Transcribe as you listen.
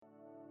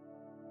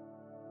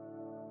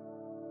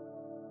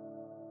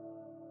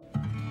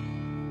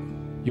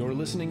You're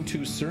listening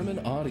to sermon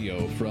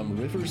audio from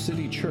River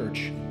City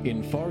Church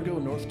in Fargo,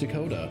 North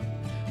Dakota.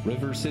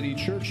 River City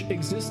Church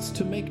exists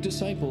to make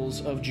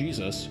disciples of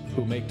Jesus,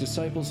 who make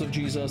disciples of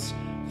Jesus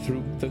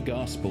through the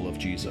gospel of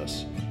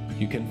Jesus.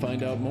 You can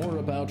find out more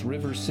about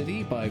River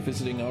City by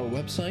visiting our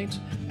website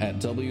at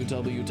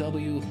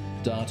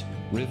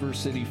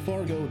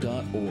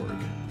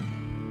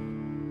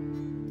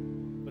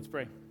www.rivercityfargo.org. Let's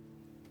pray.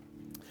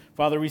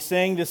 Father, we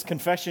sang this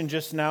confession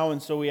just now,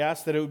 and so we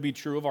ask that it would be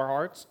true of our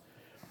hearts,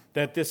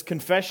 that this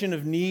confession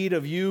of need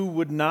of you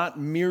would not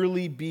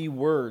merely be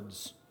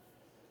words,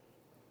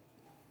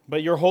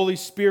 but your Holy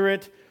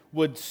Spirit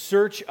would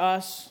search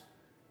us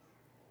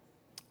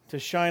to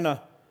shine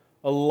a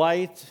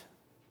light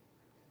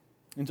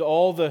into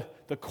all the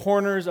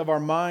corners of our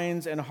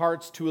minds and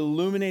hearts, to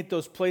illuminate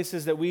those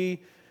places that we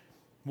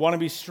want to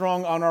be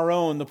strong on our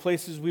own, the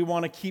places we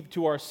want to keep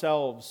to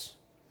ourselves,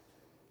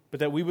 but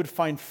that we would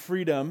find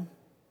freedom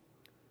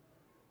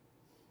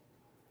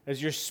as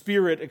your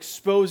Spirit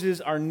exposes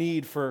our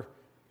need for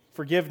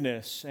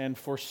forgiveness and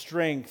for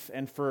strength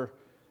and for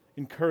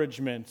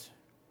encouragement.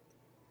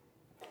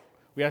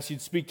 We ask you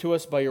to speak to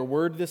us by your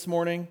word this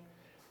morning,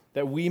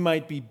 that we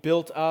might be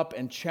built up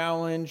and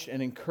challenged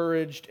and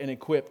encouraged and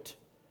equipped.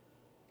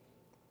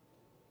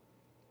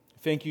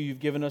 Thank you,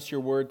 you've given us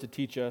your word to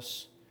teach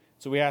us.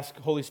 So we ask,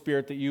 Holy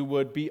Spirit, that you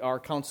would be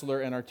our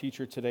counselor and our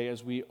teacher today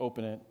as we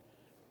open it.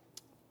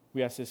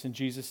 We ask this in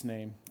Jesus'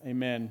 name.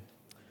 Amen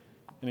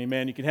and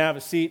amen. You can have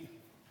a seat.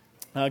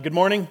 Good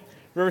morning,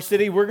 River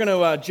City. We're going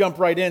to jump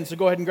right in. So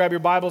go ahead and grab your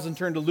Bibles and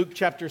turn to Luke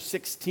chapter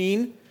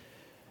 16.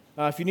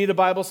 If you need a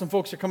Bible, some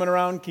folks are coming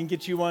around, can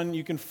get you one.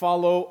 You can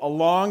follow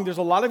along. There's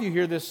a lot of you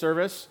here this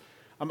service.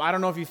 I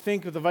don't know if you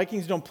think that the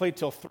Vikings don't play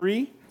till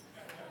 3.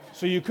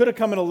 So you could have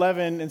come at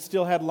 11 and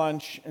still had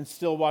lunch and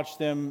still watched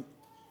them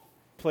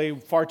play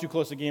far too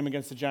close a game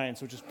against the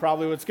Giants, which is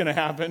probably what's going to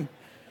happen.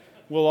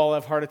 We'll all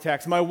have heart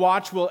attacks. My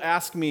watch will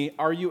ask me,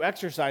 "Are you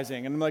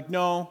exercising?" And I'm like,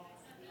 "No,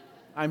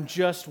 I'm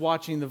just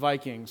watching the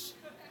Vikings."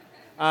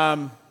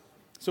 So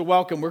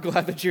welcome. We're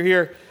glad that you're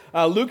here.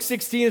 Luke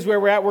 16 is where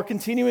we're at. We're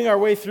continuing our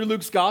way through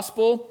Luke's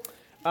gospel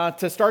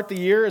to start the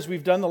year, as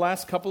we've done the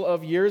last couple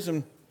of years.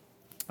 And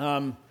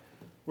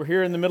we're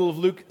here in the middle of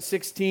Luke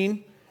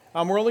 16.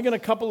 We're only going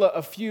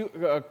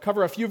to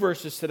cover a few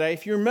verses today.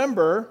 If you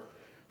remember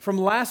from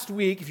last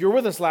week, if you were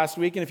with us last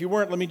week, and if you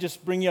weren't, let me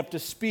just bring you up to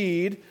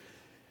speed.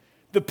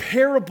 The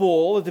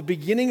parable at the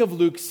beginning of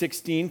Luke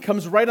 16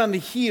 comes right on the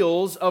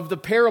heels of the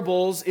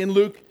parables in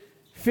Luke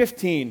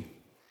 15.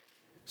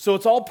 So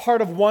it's all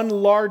part of one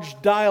large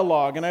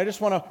dialogue, and I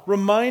just want to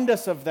remind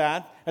us of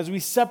that as we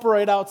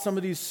separate out some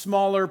of these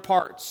smaller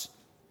parts.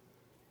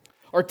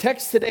 Our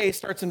text today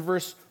starts in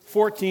verse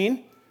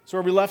 14, so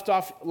where we left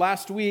off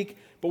last week,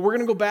 but we're going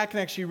to go back and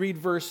actually read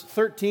verse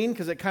 13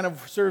 because it kind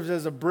of serves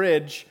as a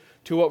bridge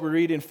to what we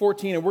read in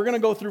 14, and we're going to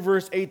go through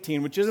verse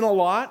 18, which isn't a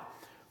lot.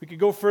 We could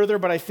go further,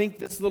 but I think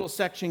this little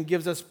section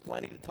gives us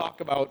plenty to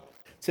talk about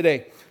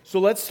today.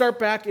 So let's start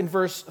back in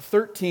verse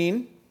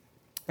 13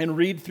 and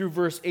read through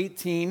verse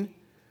 18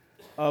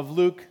 of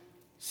Luke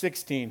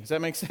 16. Does that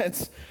make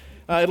sense?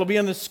 It'll be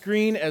on the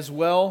screen as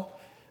well.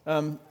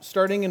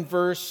 Starting in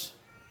verse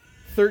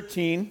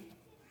 13,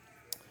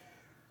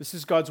 this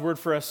is God's word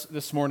for us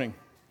this morning.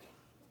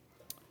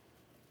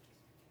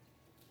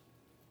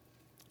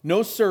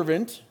 No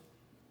servant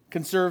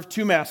can serve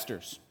two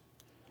masters.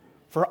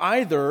 For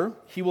either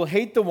he will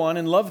hate the one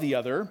and love the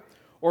other,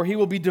 or he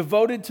will be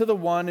devoted to the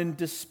one and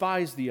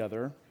despise the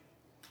other.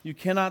 You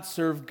cannot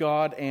serve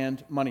God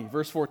and money.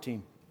 Verse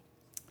 14.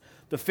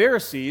 The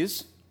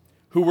Pharisees,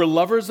 who were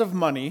lovers of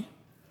money,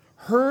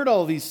 heard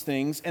all these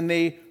things, and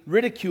they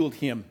ridiculed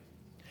him.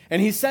 And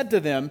he said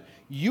to them,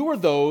 "You are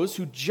those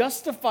who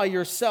justify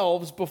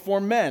yourselves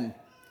before men,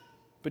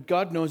 but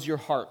God knows your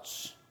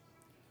hearts.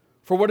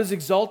 For what is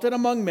exalted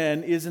among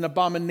men is an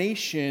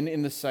abomination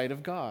in the sight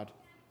of God.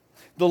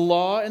 The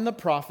law and the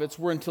prophets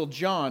were until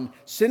John.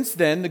 Since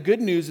then, the good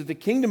news of the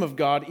kingdom of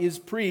God is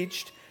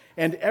preached,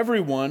 and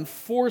everyone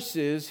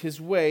forces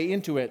his way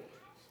into it.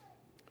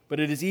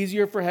 But it is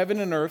easier for heaven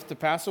and earth to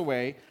pass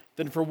away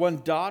than for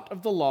one dot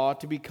of the law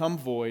to become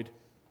void."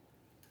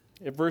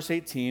 At verse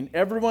 18,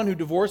 everyone who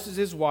divorces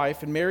his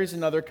wife and marries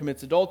another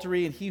commits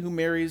adultery, and he who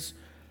marries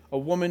a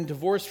woman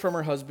divorced from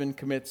her husband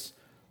commits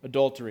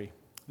adultery.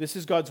 This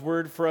is God's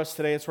word for us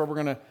today. It's where we're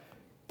going to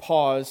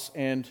pause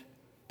and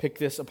pick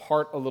this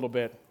apart a little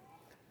bit.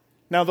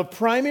 Now, the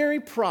primary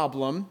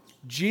problem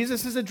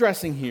Jesus is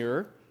addressing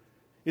here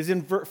is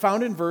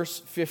found in verse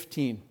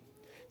 15.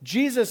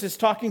 Jesus is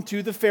talking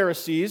to the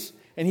Pharisees,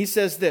 and he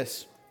says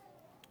this: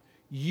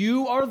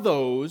 "You are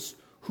those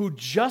who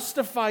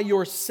justify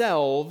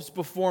yourselves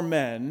before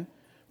men,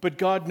 but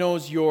God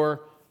knows your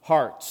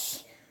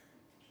hearts."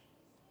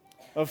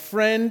 A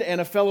friend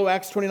and a fellow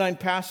Acts 29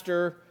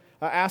 pastor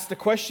asked a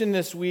question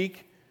this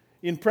week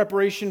in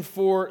preparation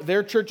for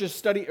their church's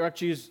study, or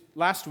actually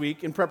last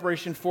week, in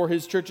preparation for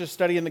his church's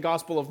study in the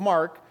Gospel of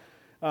Mark.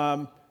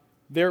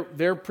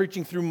 They're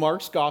preaching through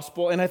Mark's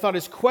gospel, and I thought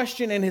his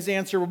question and his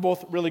answer were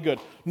both really good.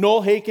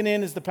 Noel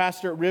Hakenen is the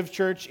pastor at Riv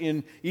Church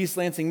in East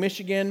Lansing,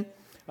 Michigan,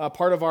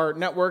 part of our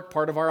network,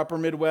 part of our Upper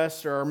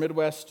Midwest or our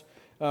Midwest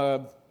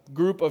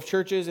group of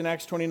churches in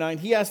Acts 29.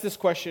 He asked this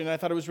question, and I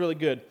thought it was really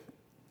good.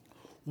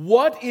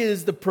 What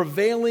is the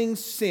prevailing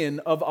sin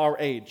of our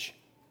age?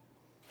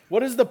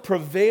 What is the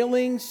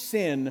prevailing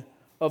sin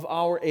of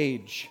our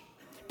age?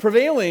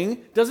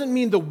 Prevailing doesn't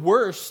mean the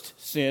worst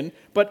sin,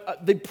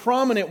 but the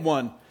prominent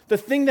one. The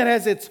thing that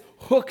has its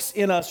hooks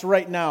in us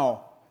right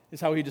now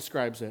is how he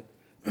describes it.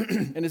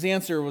 And his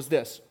answer was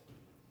this.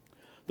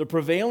 The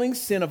prevailing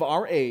sin of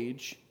our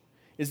age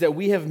is that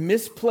we have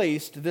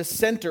misplaced the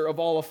center of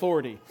all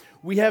authority.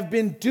 We have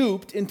been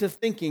duped into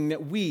thinking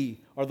that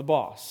we are the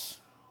boss.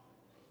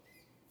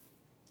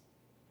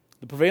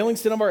 The prevailing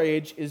sin of our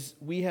age is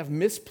we have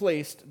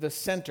misplaced the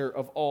center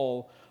of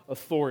all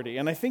authority.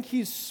 And I think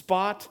he's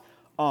spot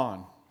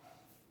on.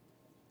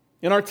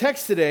 In our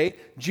text today,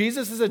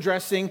 Jesus is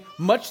addressing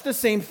much the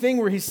same thing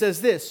where he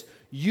says this,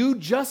 you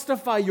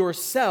justify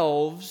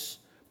yourselves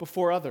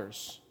before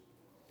others.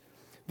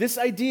 This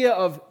idea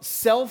of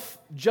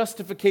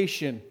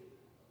self-justification,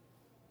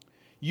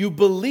 you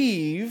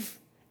believe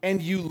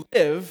and you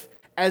live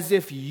as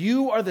if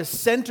you are the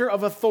center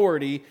of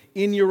authority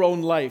in your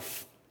own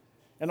life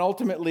and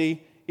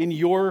ultimately in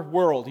your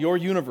world, your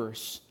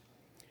universe.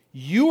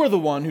 You are the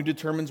one who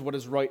determines what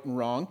is right and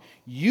wrong.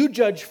 You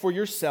judge for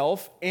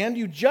yourself, and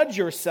you judge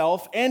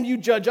yourself, and you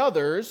judge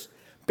others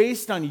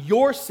based on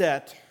your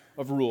set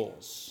of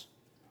rules.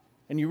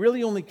 And you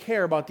really only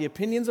care about the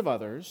opinions of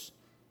others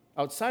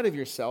outside of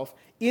yourself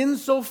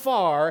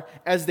insofar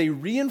as they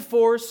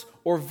reinforce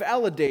or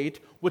validate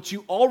what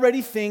you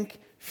already think,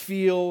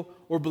 feel,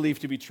 or believe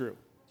to be true.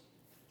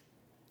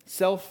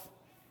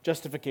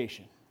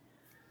 Self-justification.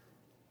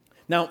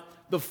 Now,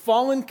 the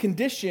fallen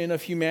condition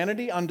of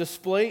humanity on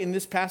display in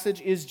this passage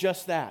is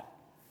just that.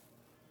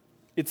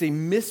 It's a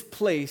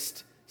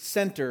misplaced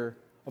center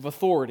of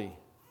authority.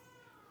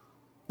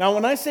 Now,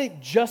 when I say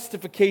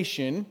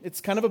justification,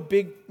 it's kind of a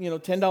big,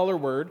 $10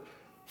 word.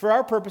 For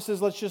our purposes,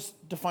 let's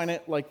just define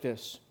it like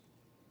this.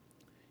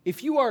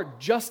 If you are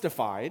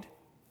justified,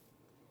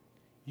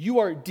 you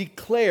are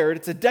declared,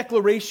 it's a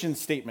declaration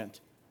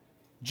statement.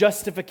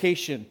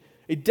 Justification.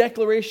 A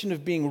declaration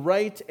of being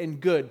right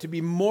and good, to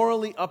be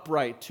morally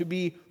upright, to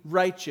be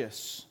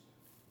righteous.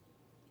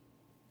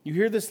 You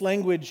hear this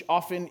language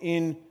often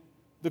in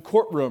the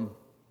courtroom,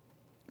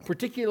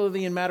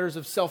 particularly in matters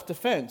of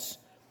self-defense,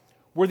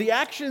 where the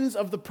actions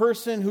of the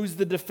person who's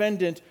the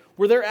defendant,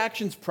 were their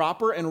actions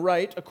proper and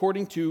right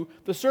according to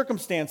the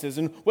circumstances.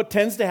 And what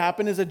tends to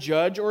happen is a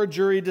judge or a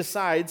jury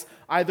decides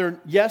either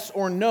yes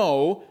or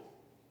no,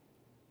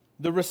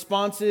 the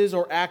responses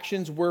or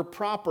actions were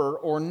proper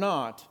or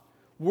not.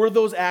 Were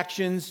those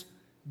actions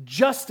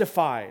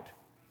justified?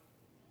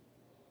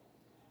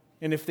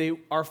 And if they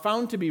are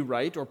found to be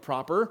right or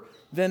proper,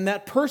 then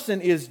that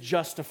person is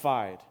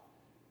justified.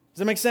 Does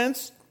that make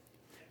sense?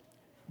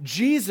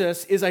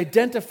 Jesus is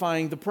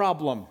identifying the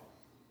problem.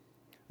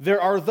 There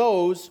are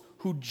those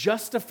who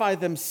justify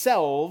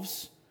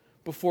themselves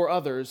before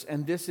others,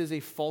 and this is a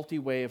faulty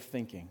way of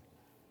thinking.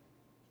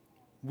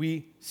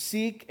 We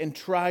seek and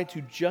try to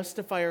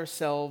justify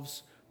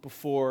ourselves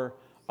before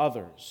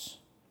others.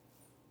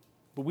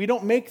 But we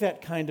don't make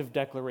that kind of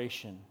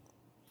declaration.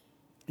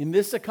 In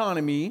this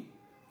economy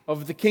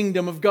of the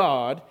kingdom of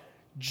God,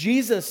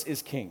 Jesus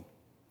is king.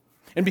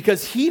 And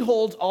because he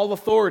holds all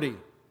authority,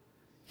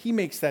 he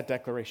makes that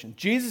declaration.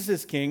 Jesus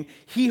is king,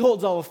 he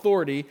holds all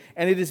authority,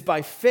 and it is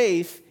by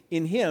faith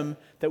in him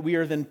that we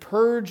are then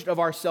purged of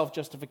our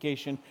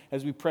self-justification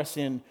as we press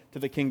in to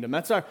the kingdom.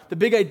 That's the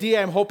big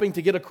idea I'm hoping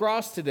to get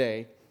across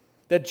today,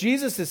 that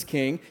Jesus is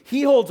king,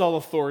 he holds all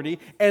authority,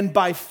 and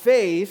by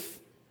faith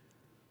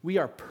we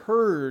are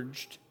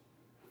purged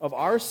of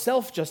our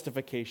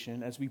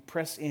self-justification as we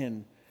press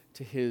in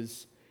to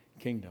his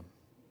kingdom.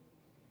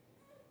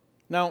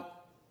 Now,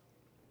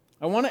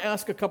 I want to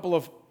ask a couple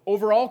of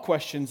overall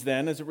questions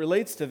then as it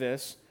relates to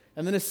this,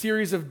 and then a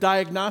series of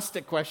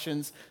diagnostic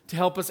questions to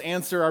help us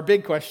answer our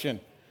big question.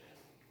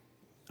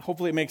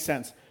 Hopefully it makes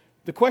sense.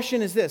 The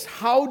question is this: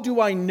 how do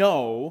I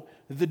know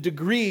the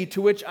degree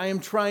to which I am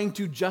trying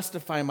to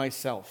justify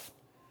myself?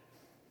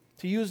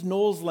 To use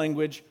Noel's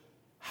language,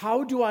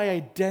 how do I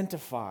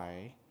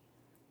identify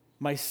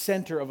my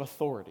center of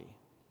authority?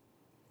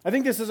 I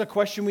think this is a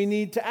question we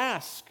need to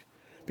ask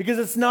because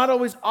it's not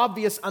always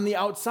obvious on the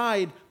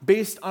outside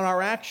based on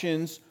our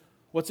actions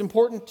what's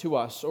important to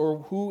us or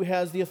who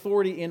has the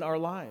authority in our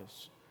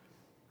lives.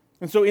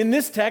 And so in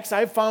this text,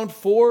 I've found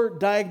 4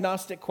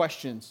 diagnostic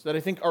questions that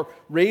I think are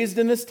raised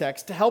in this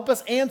text to help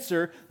us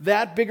answer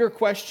that bigger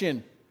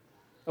question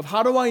of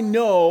how do I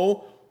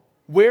know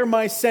where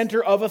my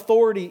center of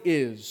authority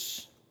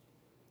is?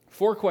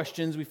 4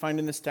 questions we find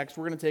in this text.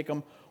 We're going to take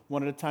them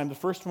one at a time. The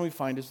first one we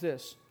find is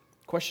this.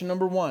 Question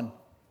number 1.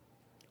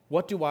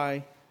 What do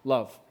I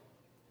love?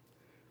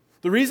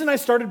 The reason I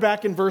started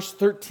back in verse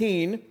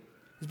 13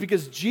 is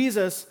because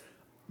Jesus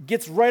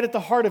gets right at the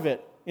heart of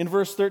it in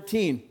verse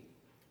 13.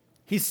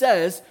 He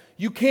says,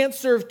 You can't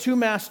serve two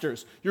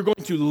masters. You're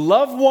going to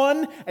love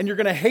one and you're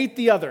going to hate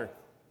the other.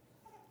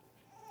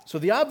 So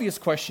the obvious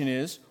question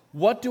is,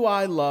 what do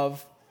I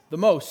love the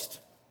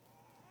most?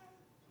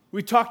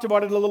 We talked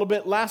about it a little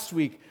bit last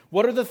week.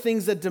 What are the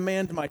things that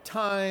demand my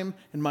time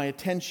and my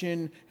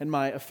attention and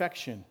my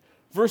affection?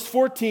 Verse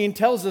 14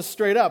 tells us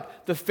straight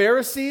up, the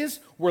Pharisees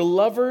were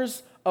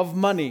lovers of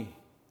money,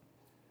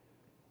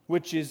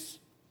 which is,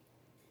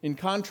 in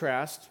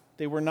contrast,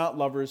 they were not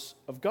lovers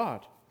of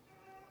God.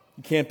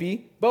 You can't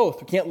be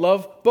both. You can't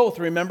love both,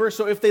 remember?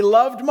 So if they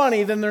loved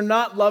money, then they're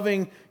not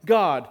loving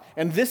God.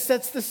 And this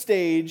sets the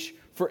stage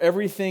for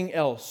everything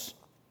else.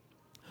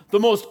 The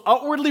most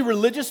outwardly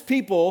religious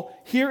people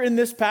here in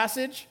this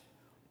passage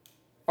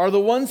are the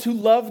ones who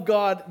love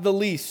God the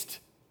least.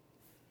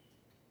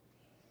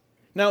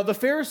 Now, the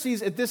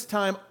Pharisees at this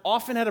time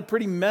often had a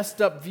pretty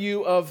messed up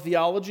view of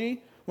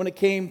theology when it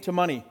came to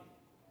money.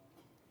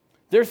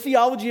 Their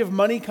theology of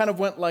money kind of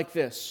went like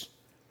this.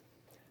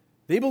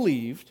 They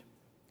believed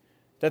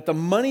that the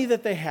money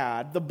that they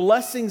had, the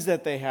blessings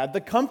that they had,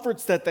 the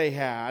comforts that they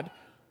had,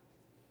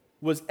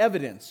 was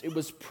evidence. It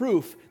was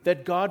proof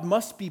that God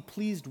must be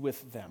pleased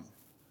with them.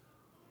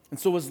 And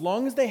so as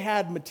long as they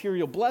had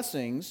material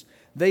blessings,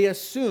 they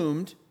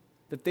assumed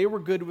that they were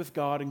good with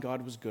God and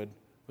God was good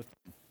with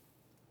them.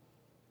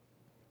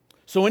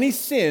 So any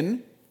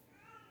sin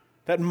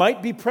that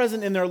might be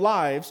present in their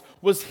lives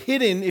was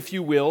hidden, if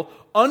you will,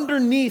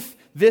 underneath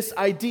this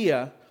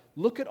idea.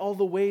 Look at all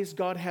the ways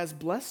God has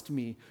blessed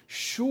me.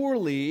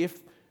 Surely,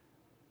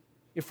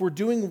 if we're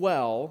doing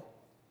well,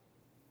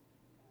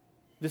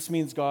 this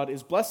means God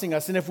is blessing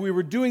us. And if we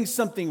were doing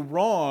something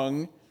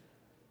wrong,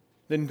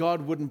 then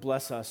God wouldn't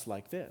bless us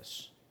like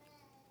this.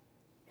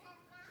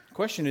 The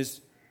question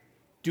is,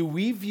 do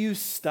we view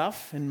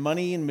stuff and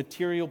money and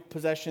material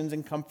possessions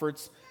and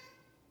comforts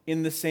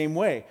in the same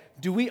way?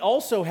 Do we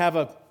also have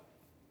a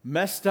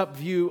messed up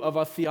view of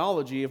a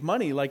theology of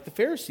money like the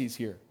Pharisees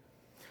here?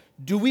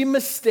 Do we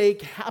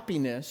mistake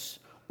happiness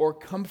or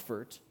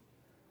comfort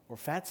or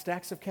fat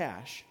stacks of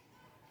cash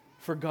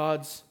for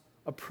God's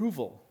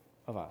approval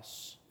of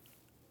us?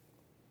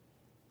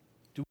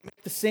 Do we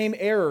make the same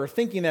error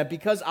thinking that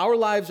because our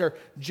lives are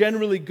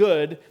generally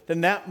good,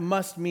 then that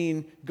must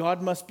mean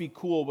God must be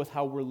cool with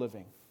how we're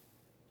living?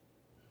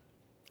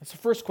 That's the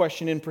first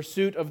question in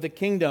pursuit of the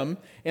kingdom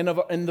and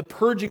the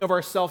purging of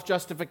our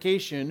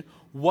self-justification.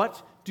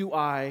 What do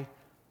I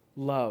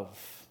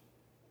love?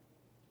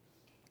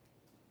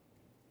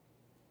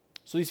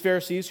 So these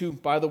Pharisees, who,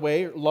 by the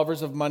way, are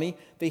lovers of money,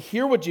 they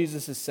hear what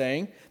Jesus is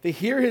saying. They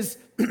hear his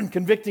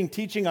convicting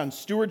teaching on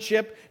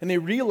stewardship, and they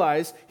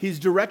realize he's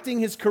directing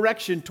his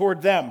correction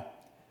toward them.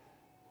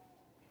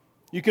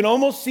 You can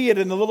almost see it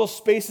in the little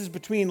spaces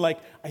between, like,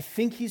 I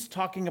think he's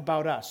talking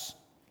about us.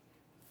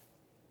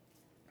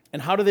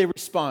 And how do they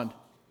respond?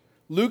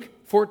 Luke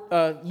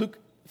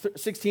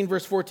 16,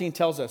 verse 14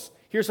 tells us,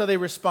 here's how they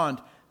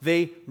respond.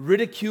 They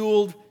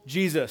ridiculed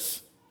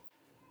Jesus.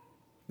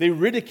 They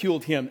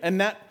ridiculed him. And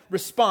that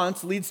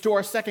response leads to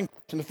our second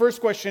question. The first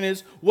question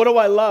is, what do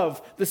I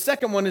love? The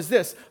second one is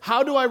this: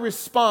 how do I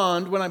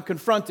respond when I'm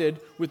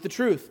confronted with the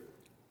truth?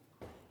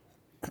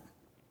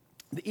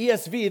 The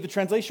ESV, the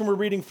translation we're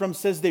reading from,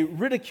 says they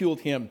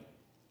ridiculed him.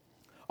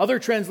 Other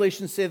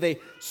translations say they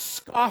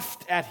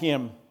scoffed at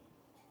him.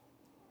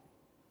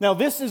 Now,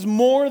 this is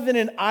more than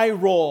an eye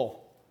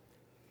roll.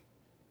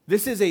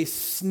 This is a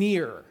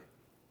sneer.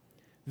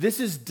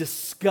 This is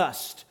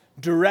disgust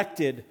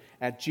directed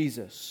at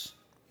Jesus.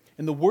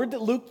 And the word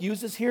that Luke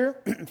uses here,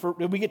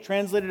 we get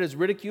translated as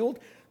ridiculed,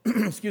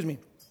 excuse me,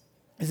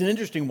 is an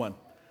interesting one.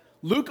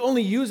 Luke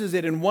only uses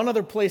it in one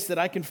other place that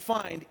I can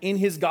find in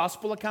his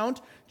gospel account,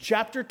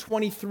 chapter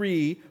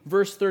 23,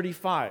 verse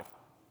 35.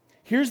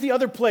 Here's the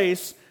other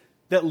place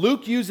that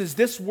Luke uses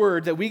this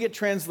word that we get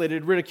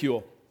translated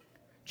ridicule.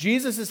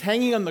 Jesus is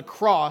hanging on the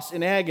cross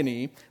in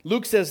agony.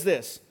 Luke says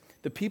this: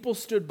 the people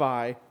stood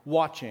by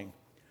watching,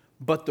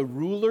 but the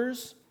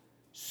rulers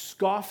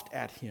scoffed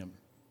at him,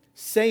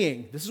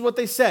 saying, this is what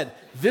they said,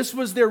 this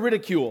was their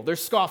ridicule, their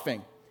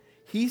scoffing.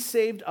 He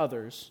saved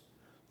others,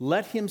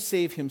 let him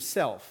save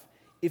himself,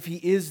 if he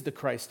is the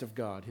Christ of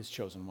God, his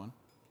chosen one.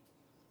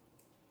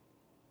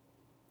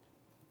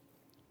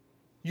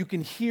 You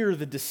can hear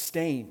the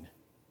disdain,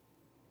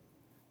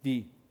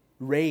 the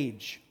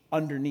rage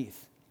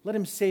underneath. Let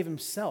him save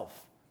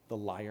himself, the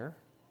liar,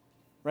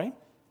 right?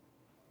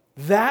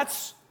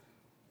 That's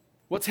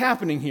what's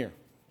happening here.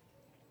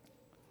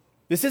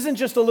 This isn't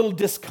just a little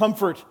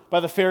discomfort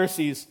by the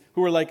Pharisees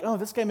who are like, oh,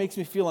 this guy makes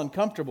me feel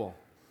uncomfortable.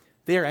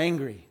 They are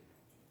angry.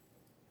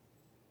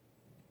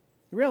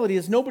 The reality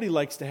is nobody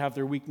likes to have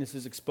their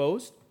weaknesses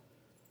exposed.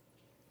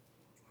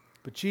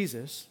 But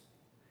Jesus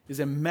is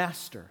a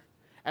master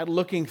at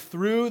looking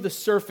through the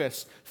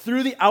surface,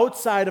 through the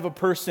outside of a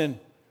person,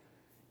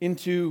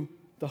 into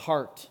the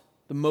heart,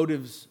 the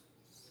motives.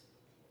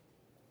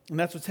 And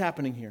that's what's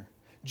happening here.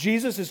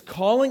 Jesus is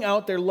calling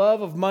out their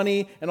love of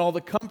money and all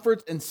the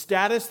comforts and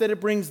status that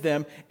it brings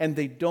them, and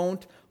they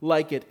don't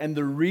like it. And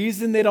the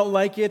reason they don't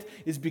like it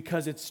is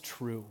because it's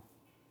true.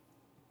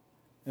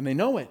 And they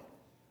know it.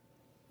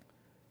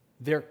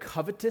 their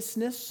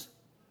covetousness,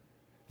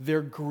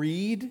 their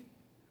greed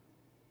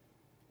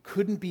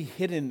couldn't be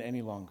hidden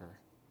any longer.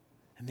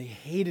 And they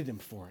hated him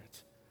for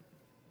it.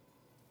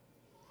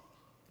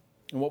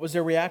 And what was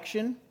their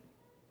reaction?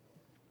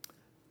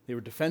 They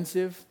were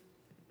defensive,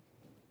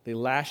 they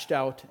lashed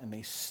out, and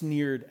they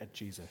sneered at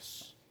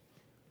Jesus.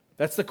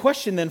 That's the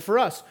question then for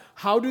us.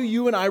 How do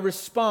you and I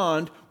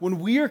respond when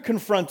we are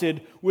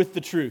confronted with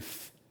the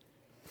truth?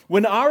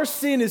 When our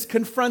sin is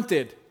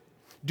confronted,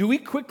 do we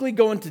quickly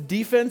go into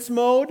defense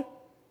mode?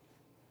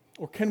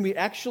 Or can we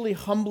actually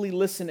humbly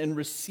listen and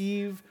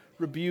receive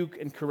rebuke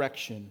and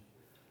correction?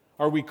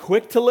 Are we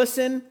quick to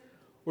listen,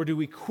 or do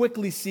we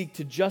quickly seek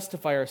to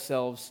justify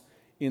ourselves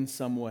in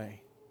some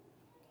way?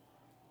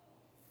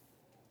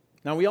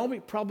 Now, we all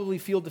probably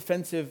feel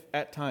defensive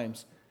at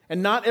times,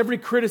 and not every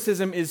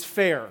criticism is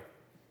fair.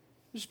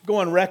 Just go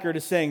on record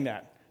as saying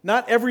that.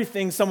 Not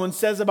everything someone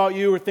says about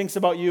you or thinks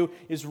about you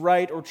is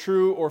right or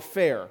true or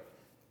fair.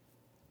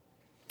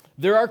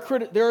 There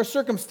are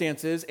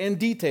circumstances and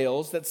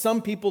details that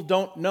some people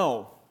don't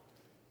know.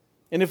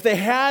 And if they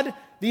had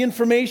the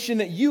information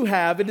that you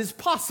have, it is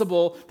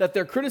possible that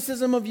their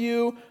criticism of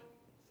you,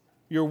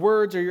 your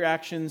words or your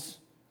actions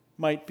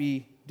might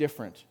be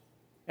different.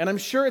 And I'm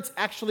sure it's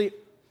actually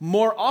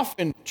more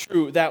often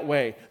true that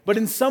way. But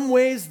in some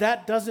ways,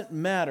 that doesn't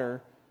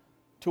matter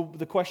to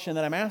the question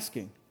that I'm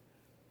asking.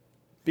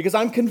 Because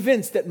I'm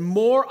convinced that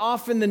more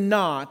often than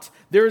not,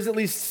 there is at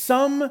least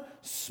some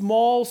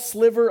small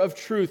sliver of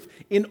truth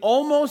in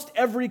almost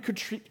every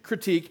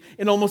critique,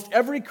 in almost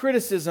every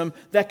criticism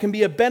that can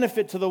be a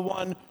benefit to the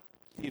one who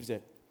receives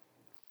it.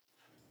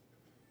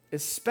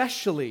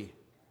 Especially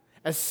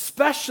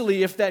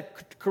if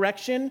that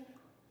correction,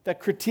 that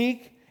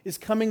critique is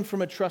coming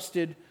from a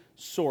trusted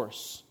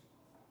source.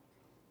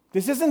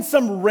 This isn't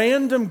some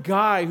random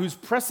guy who's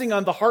pressing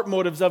on the heart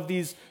motives of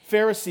these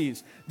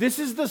Pharisees. This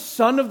is the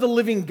Son of the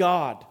living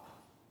God.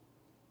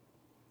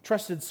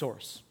 Trusted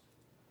source.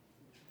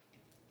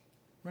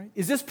 Right?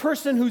 Is this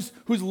person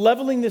who's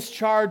leveling this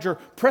charge or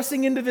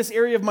pressing into this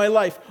area of my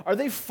life, are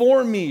they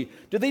for me?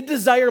 Do they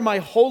desire my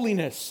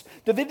holiness?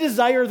 Do they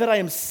desire that I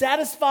am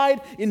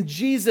satisfied in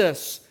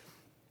Jesus?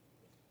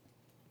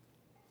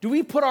 Do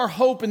we put our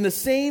hope in the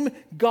same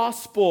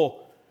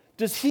gospel?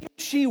 Does he or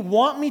she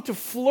want me to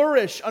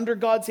flourish under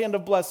God's hand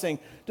of blessing?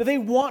 Do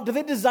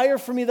they desire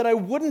for me that I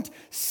wouldn't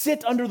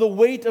sit under the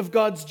weight of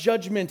God's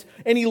judgment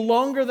any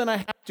longer than I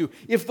have to?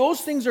 If those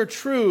things are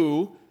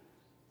true,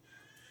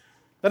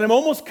 then I'm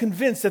almost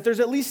convinced that there's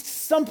at least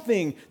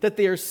something that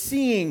they are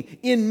seeing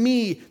in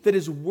me that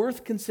is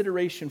worth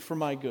consideration for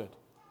my good.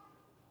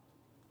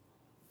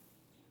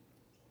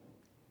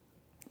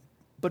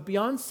 But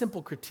beyond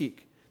simple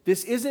critique,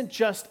 this isn't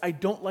just, I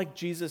don't like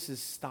Jesus'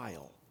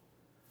 style.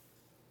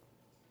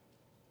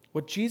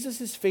 What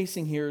Jesus is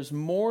facing here is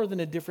more than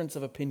a difference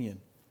of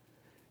opinion.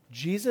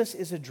 Jesus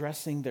is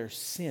addressing their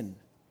sin.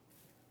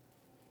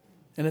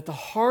 And at the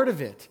heart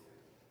of it,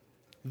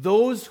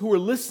 those who are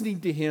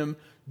listening to him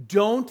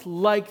don't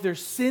like their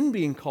sin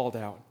being called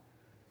out.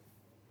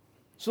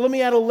 So let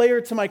me add a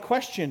layer to my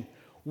question.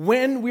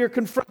 When we are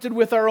confronted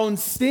with our own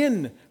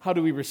sin, how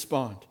do we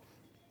respond?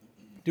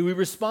 Do we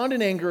respond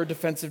in anger or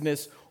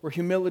defensiveness or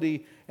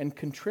humility and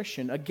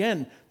contrition?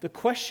 Again, the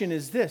question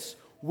is this: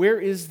 where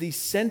is the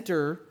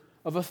center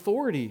of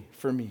authority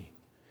for me?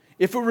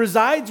 If it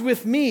resides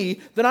with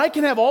me, then I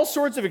can have all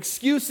sorts of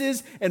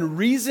excuses and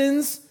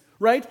reasons,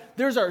 right?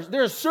 There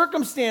are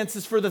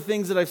circumstances for the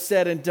things that I've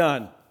said and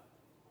done.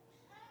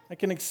 I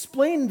can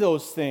explain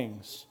those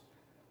things.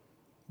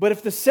 But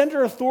if the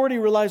center authority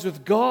relies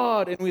with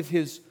God and with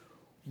his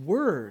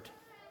word,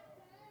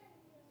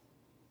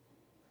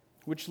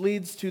 which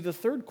leads to the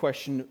third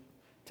question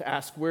to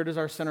ask, where does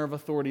our center of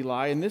authority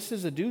lie? And this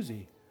is a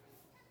doozy.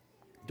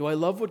 Do I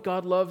love what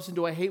God loves and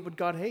do I hate what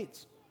God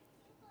hates?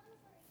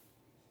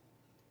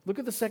 Look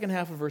at the second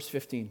half of verse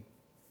 15.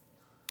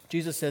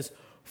 Jesus says,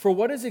 "For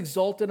what is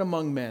exalted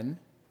among men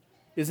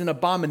is an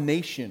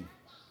abomination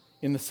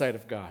in the sight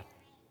of God."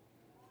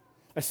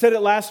 I said it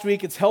last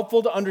week, it's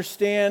helpful to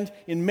understand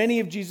in many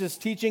of Jesus'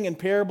 teaching and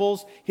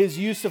parables his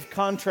use of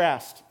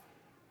contrast.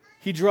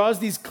 He draws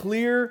these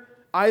clear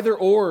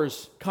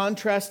either-ors,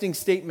 contrasting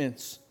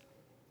statements.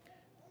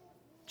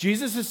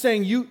 Jesus is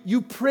saying,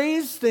 you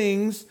praise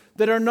things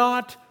that are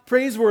not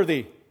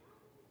praiseworthy.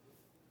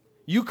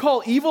 You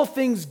call evil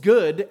things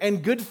good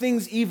and good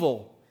things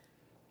evil.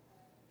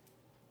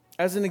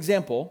 As an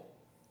example,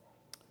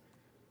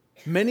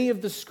 many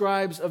of the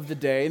scribes of the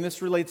day, and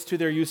this relates to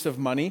their use of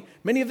money,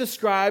 many of the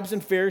scribes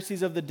and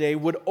Pharisees of the day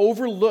would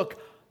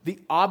overlook the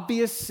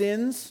obvious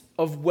sins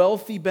of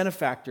wealthy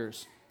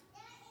benefactors.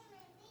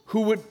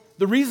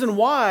 The reason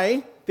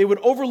why they would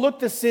overlook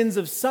the sins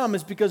of some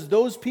is because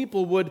those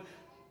people would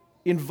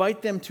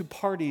invite them to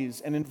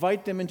parties and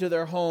invite them into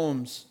their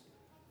homes.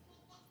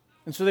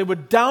 And so they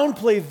would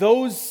downplay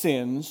those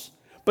sins,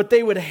 but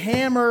they would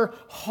hammer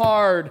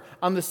hard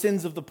on the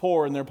sins of the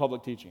poor in their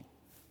public teaching.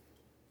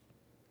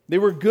 They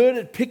were good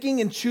at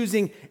picking and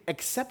choosing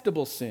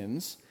acceptable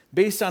sins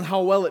based on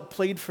how well it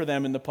played for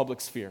them in the public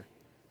sphere.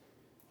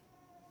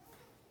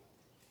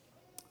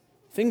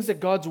 things that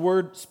God's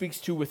word speaks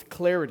to with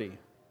clarity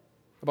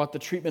about the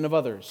treatment of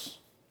others,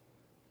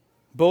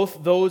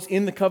 both those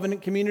in the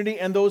covenant community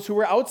and those who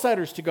were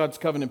outsiders to God's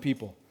covenant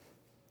people.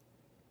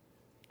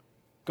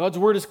 God's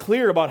word is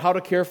clear about how to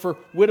care for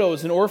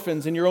widows and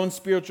orphans in your own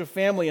spiritual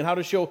family and how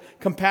to show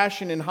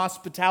compassion and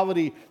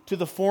hospitality to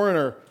the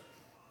foreigner.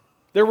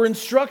 There were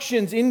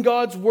instructions in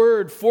God's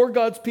word for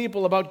God's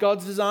people about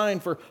God's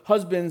design for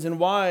husbands and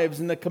wives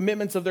and the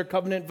commitments of their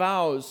covenant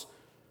vows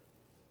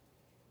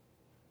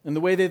and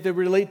the way that they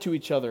relate to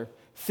each other.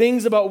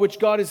 Things about which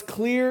God is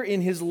clear in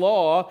His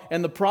law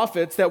and the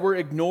prophets that were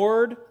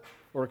ignored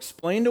or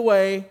explained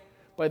away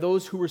by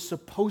those who were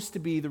supposed to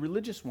be the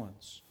religious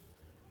ones.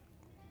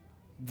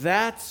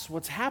 That's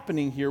what's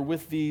happening here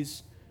with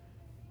these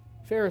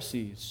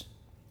Pharisees.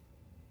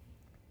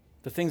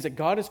 The things that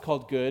God has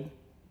called good,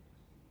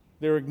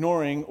 they're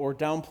ignoring or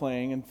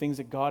downplaying, and things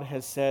that God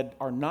has said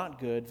are not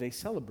good, they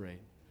celebrate.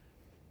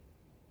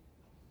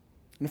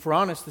 And if we're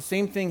honest, the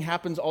same thing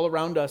happens all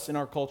around us in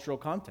our cultural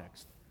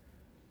context.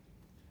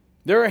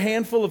 There are a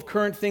handful of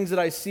current things that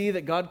I see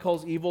that God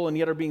calls evil and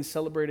yet are being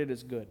celebrated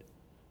as good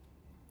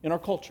in our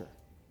culture.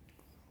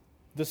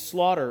 The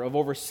slaughter of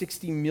over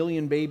 60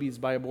 million babies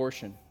by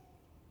abortion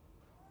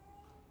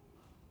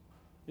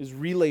is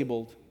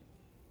relabeled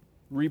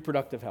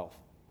reproductive health.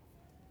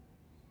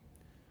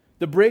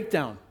 The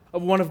breakdown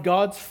of one of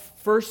God's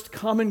first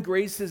common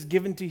graces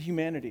given to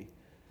humanity,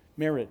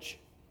 marriage.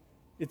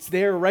 It's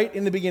there right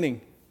in the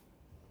beginning.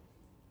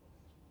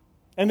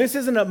 And this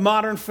isn't a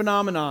modern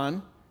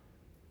phenomenon.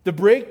 The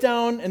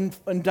breakdown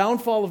and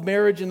downfall of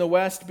marriage in the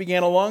West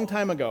began a long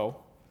time ago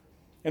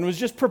and was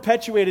just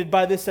perpetuated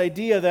by this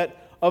idea that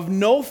of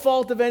no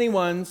fault of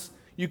anyone's,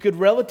 you could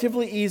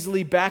relatively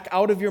easily back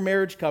out of your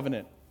marriage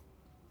covenant.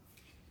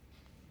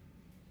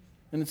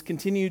 And it's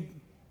continued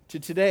to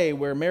today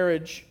where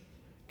marriage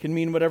can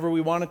mean whatever we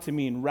want it to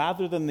mean,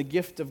 rather than the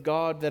gift of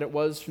God that it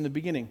was from the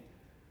beginning,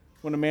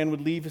 when a man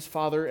would leave his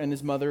father and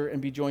his mother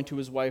and be joined to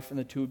his wife, and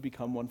the two would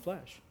become one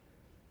flesh.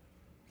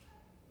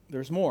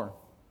 There's more.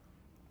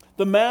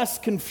 The mass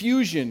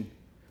confusion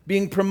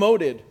being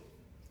promoted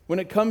when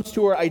it comes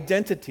to our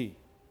identity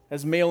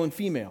as male and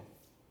female.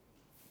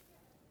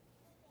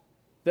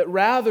 That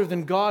rather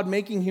than God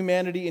making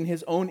humanity in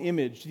His own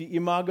image, the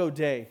imago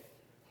Dei,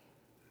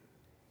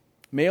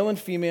 male and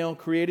female,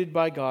 created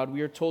by God,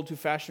 we are told to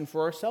fashion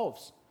for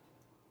ourselves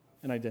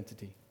an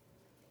identity.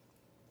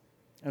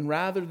 And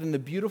rather than the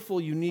beautiful,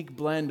 unique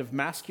blend of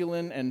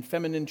masculine and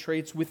feminine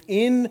traits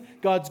within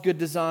God's good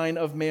design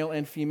of male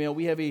and female,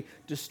 we have a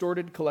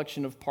distorted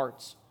collection of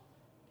parts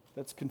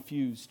that's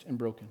confused and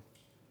broken.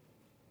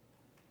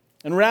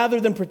 And rather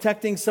than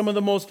protecting some of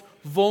the most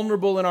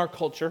vulnerable in our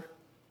culture,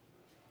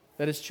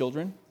 that is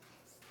children,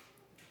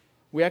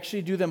 we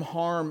actually do them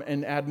harm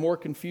and add more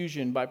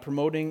confusion by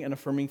promoting and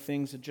affirming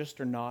things that just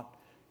are not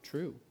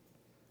true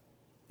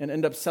and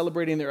end up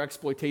celebrating their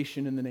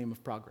exploitation in the name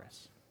of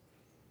progress.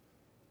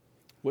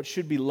 What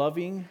should be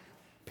loving,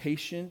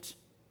 patient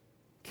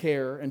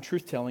care and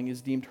truth-telling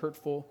is deemed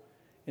hurtful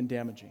and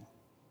damaging.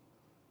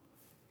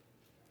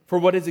 For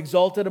what is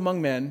exalted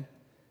among men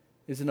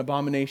is an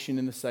abomination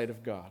in the sight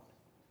of God,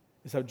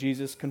 is how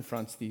Jesus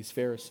confronts these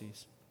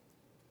Pharisees.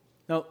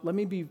 Now, let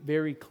me be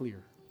very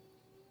clear.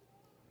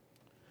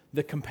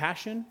 The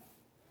compassion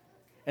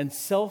and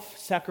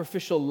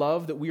self-sacrificial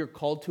love that we are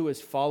called to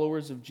as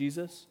followers of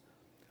Jesus,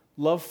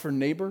 love for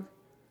neighbor,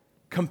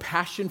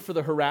 compassion for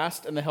the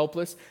harassed and the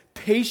helpless,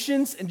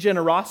 patience and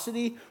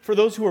generosity for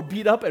those who are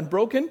beat up and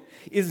broken,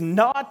 is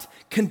not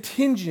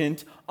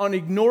contingent on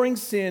ignoring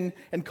sin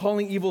and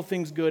calling evil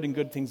things good and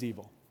good things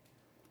evil.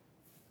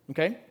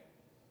 Okay?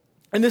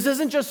 And this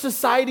isn't just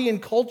society and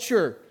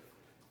culture.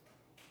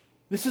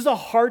 This is a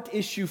heart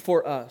issue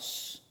for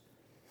us.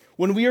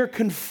 When we are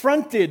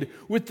confronted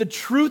with the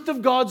truth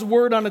of God's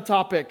word on a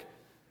topic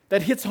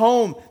that hits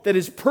home, that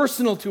is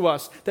personal to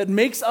us, that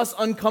makes us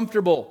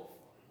uncomfortable,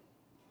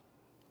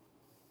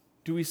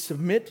 do we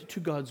submit to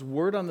God's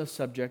word on the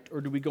subject, or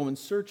do we go in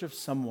search of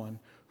someone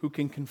who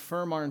can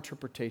confirm our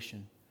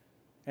interpretation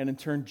and in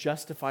turn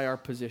justify our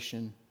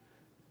position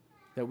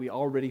that we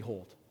already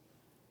hold?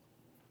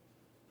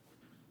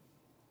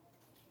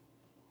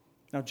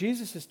 Now,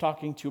 Jesus is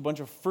talking to a bunch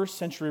of first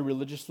century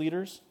religious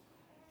leaders,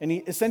 and he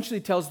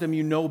essentially tells them,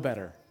 you know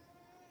better.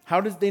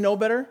 How does they know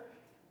better?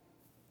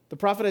 The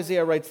prophet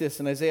Isaiah writes this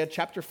in Isaiah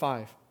chapter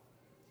 5.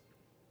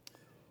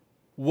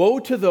 Woe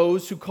to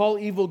those who call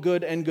evil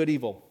good and good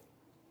evil,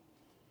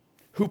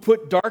 who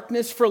put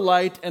darkness for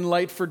light and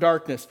light for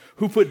darkness,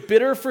 who put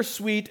bitter for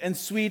sweet and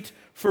sweet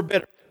for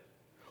bitter.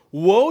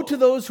 Woe to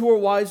those who are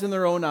wise in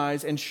their own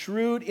eyes and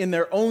shrewd in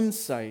their own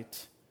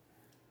sight.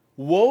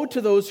 Woe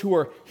to those who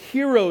are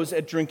heroes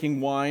at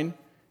drinking wine.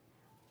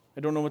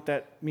 I don't know what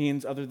that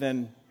means other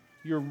than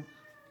you're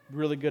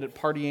really good at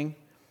partying.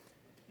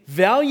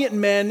 Valiant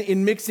men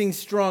in mixing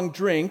strong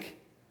drink.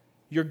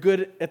 You're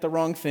good at the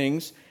wrong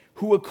things.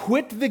 Who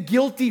acquit the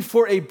guilty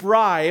for a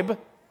bribe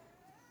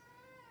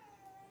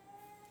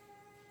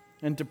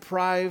and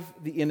deprive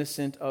the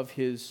innocent of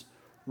his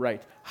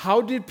right.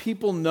 How did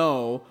people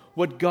know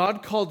what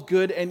God called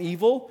good and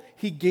evil?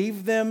 He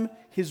gave them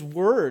His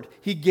word.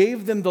 He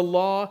gave them the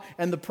law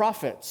and the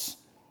prophets.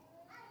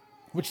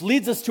 Which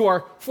leads us to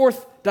our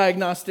fourth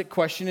diagnostic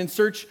question in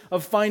search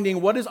of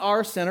finding what is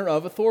our center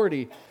of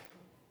authority.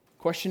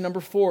 Question number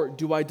 4,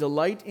 do I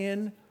delight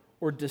in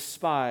or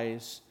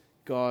despise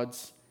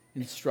God's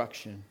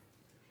instruction?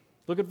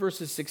 Look at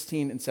verses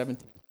 16 and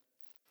 17.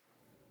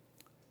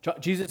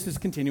 Jesus is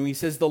continuing. He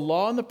says, the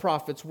law and the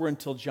prophets were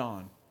until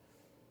John.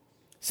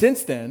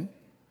 Since then,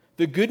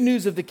 the good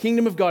news of the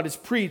kingdom of God is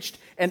preached,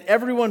 and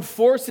everyone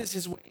forces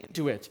his way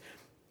into it.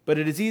 But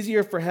it is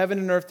easier for heaven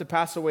and earth to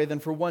pass away than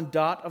for one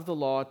dot of the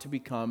law to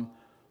become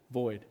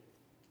void.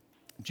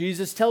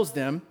 Jesus tells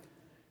them,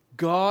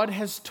 God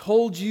has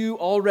told you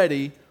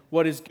already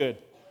what is good.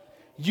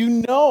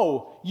 You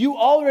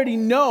already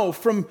know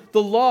from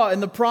the law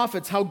and the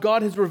prophets how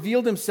God has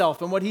revealed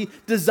Himself and what He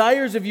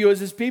desires of you as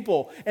His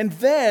people. And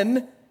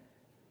then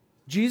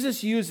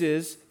Jesus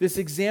uses this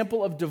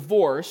example of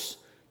divorce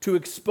to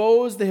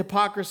expose the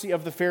hypocrisy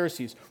of the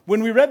Pharisees.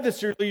 When we read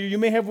this earlier, you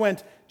may have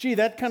went, gee,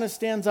 that kind of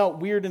stands out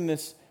weird in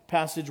this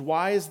passage.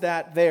 Why is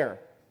that there?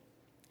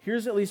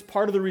 Here's at least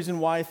part of the reason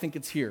why I think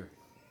it's here.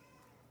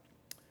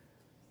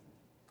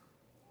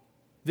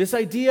 This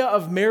idea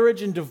of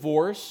marriage and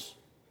divorce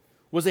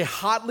was a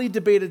hotly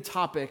debated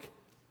topic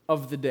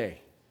of the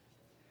day.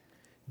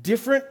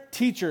 Different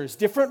teachers,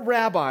 different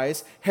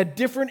rabbis had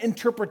different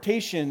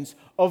interpretations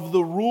of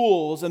the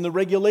rules and the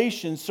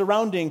regulations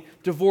surrounding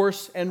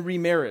divorce and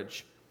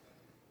remarriage.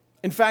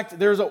 In fact,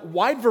 there's a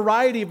wide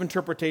variety of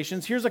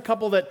interpretations. Here's a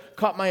couple that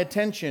caught my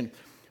attention.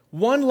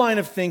 One line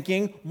of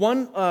thinking,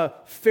 one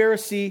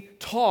Pharisee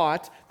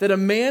taught that a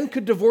man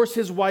could divorce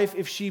his wife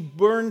if she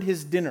burned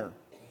his dinner.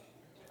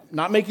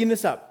 Not making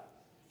this up.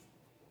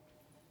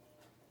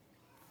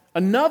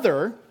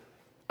 Another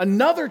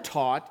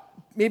taught,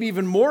 maybe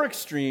even more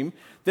extreme,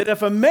 that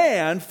if a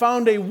man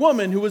found a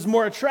woman who was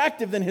more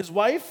attractive than his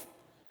wife,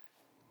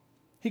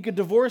 he could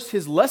divorce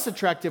his less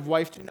attractive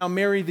wife to now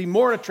marry the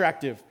more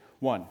attractive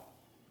one.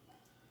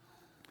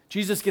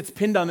 Jesus gets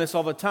pinned on this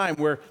all the time,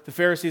 where the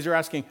Pharisees are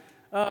asking,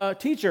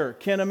 teacher,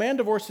 can a man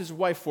divorce his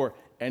wife for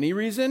any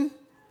reason?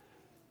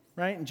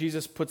 Right? And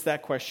Jesus puts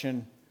that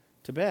question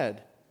to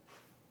bed.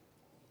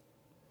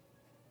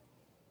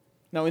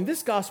 Now, in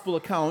this gospel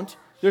account,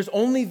 there's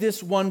only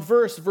this one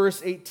verse,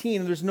 verse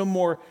 18, and there's no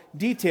more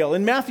detail.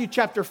 In Matthew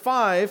chapter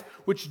 5,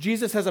 which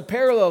Jesus has a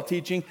parallel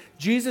teaching,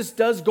 Jesus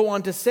does go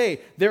on to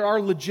say there are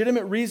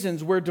legitimate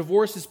reasons where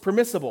divorce is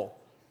permissible,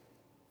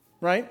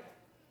 right?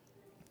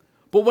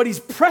 But what he's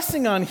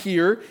pressing on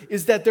here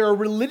is that there are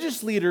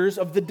religious leaders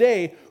of the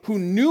day who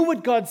knew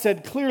what God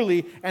said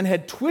clearly and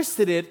had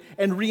twisted it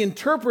and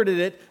reinterpreted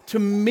it to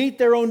meet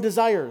their own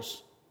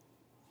desires.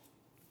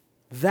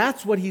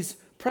 That's what he's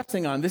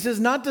pressing on. This is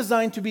not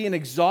designed to be an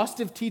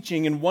exhaustive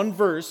teaching in one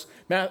verse,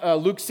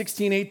 Luke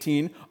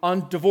 16:18,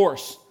 on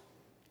divorce.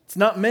 It's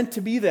not meant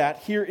to be that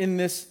here in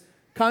this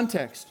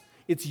context.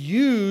 It's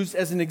used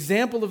as an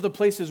example of the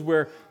places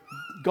where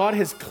God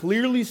has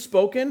clearly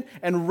spoken,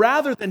 and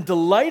rather than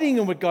delighting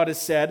in what God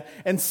has said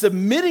and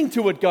submitting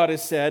to what God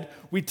has said,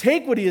 we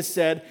take what He has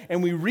said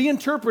and we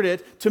reinterpret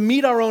it to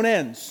meet our own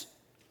ends.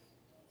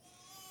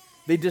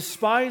 They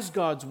despise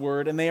God's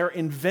word and they are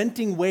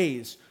inventing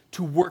ways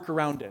to work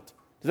around it.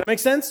 Does that make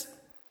sense?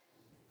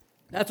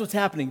 That's what's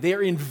happening. They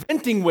are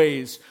inventing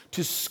ways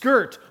to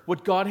skirt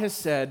what God has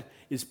said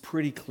is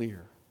pretty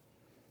clear.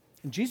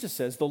 And Jesus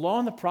says, the law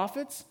and the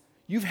prophets,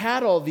 you've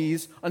had all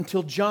these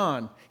until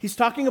John. He's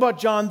talking about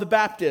John the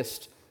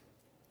Baptist.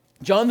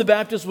 John the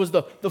Baptist was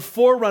the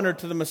forerunner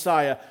to the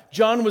Messiah.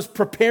 John was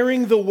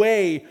preparing the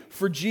way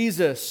for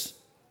Jesus.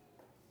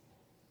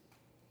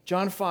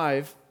 John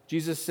 5,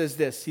 Jesus says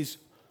this. He's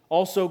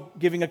also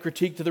giving a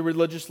critique to the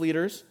religious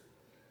leaders.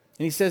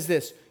 And he says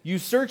this, you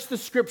search the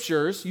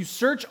scriptures, you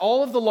search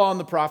all of the law and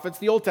the prophets,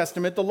 the Old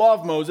Testament, the law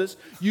of Moses,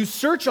 you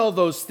search all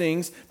those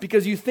things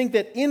because you think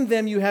that in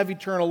them you have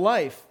eternal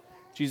life.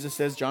 Jesus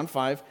says, John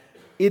 5,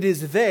 it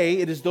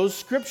is those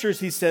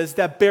scriptures, he says,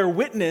 that bear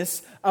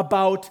witness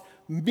about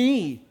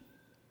me,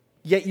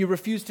 yet you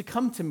refuse to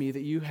come to me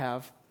that you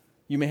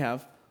may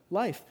have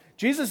life.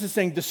 Jesus is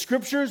saying the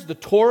scriptures, the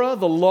Torah,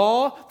 the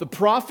law, the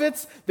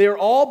prophets, they are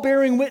all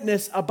bearing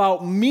witness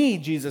about me,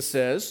 Jesus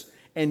says,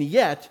 and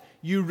yet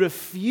you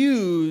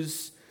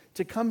refuse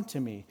to come to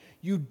me.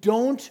 You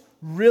don't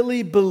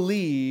really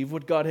believe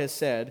what God has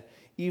said,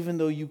 even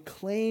though you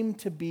claim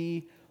to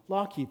be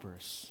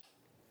law-keepers.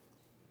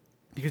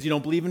 Because you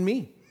don't believe in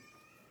me,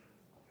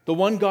 the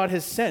one God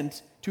has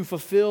sent to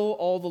fulfill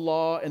all the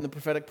law and the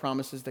prophetic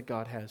promises that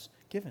God has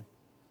given.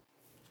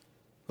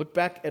 Look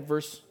back at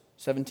verse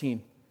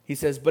 17. He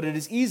says, but it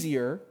is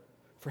easier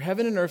for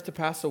heaven and earth to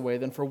pass away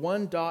than for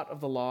one dot of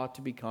the law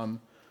to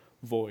become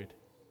void.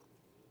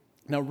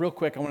 Now, real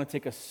quick, I want to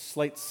take a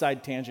slight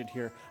side tangent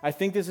here. I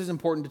think this is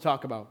important to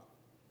talk about.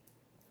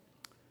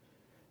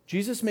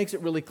 Jesus makes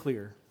it really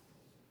clear,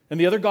 and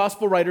the other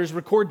gospel writers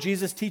record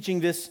Jesus teaching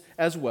this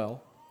as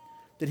well,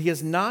 that He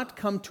has not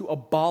come to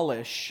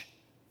abolish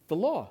the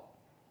law,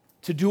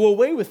 to do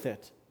away with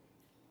it.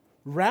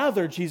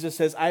 Rather, Jesus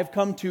says, I have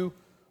come to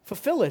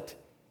fulfill it.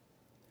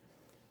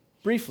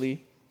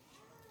 Briefly,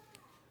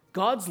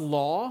 God's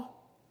law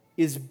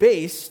is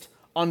based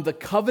on the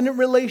covenant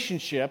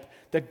relationship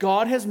that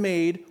God has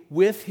made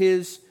with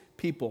his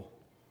people.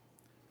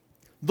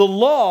 The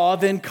law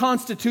then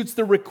constitutes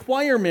the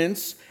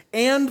requirements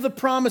and the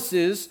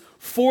promises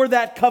for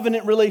that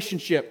covenant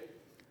relationship.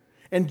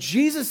 And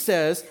Jesus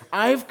says,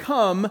 I've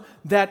come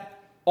that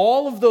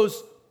all of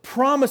those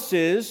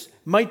promises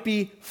might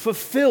be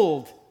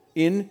fulfilled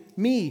in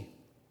me.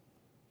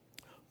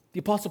 The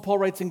Apostle Paul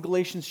writes in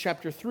Galatians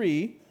chapter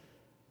 3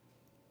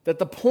 that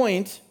the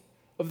point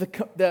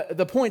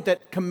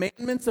that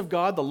commandments of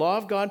God, the law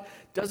of God,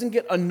 doesn't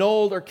get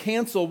annulled or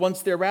canceled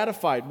once they're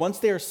ratified, once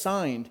they are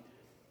signed.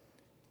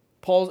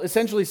 Paul's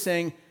essentially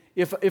saying,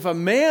 if a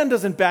man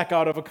doesn't back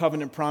out of a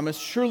covenant promise,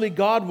 surely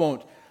God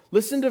won't.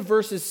 Listen to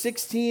verses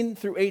 16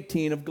 through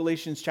 18 of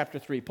Galatians chapter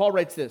 3. Paul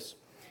writes this.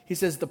 He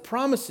says, the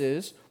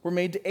promises were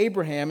made to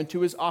Abraham and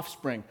to his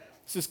offspring.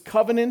 This is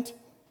covenant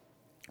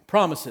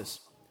promises.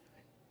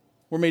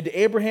 Were made to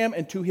Abraham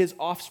and to his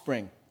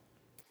offspring.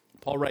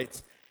 Paul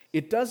writes,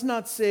 it does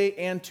not say,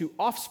 and to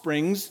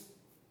offsprings,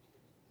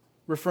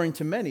 referring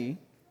to many,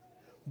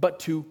 but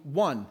to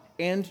one,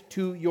 and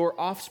to your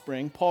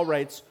offspring. Paul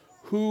writes,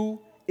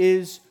 who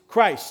is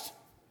Christ?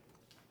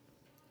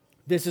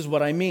 This is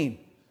what I mean.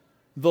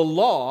 The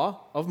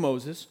law of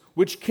Moses,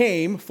 which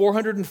came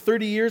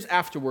 430 years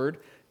afterward,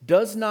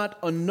 does not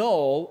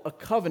annul a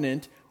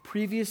covenant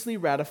previously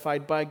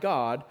ratified by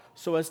God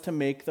so as to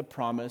make the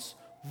promise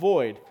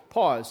void.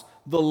 Pause.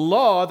 The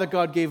law that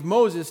God gave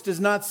Moses does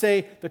not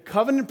say the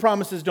covenant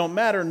promises don't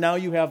matter, now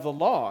you have the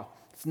law.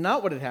 It's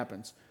not what it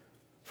happens.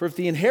 For if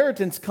the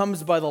inheritance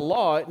comes by the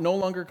law, it no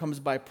longer comes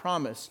by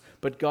promise.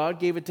 But God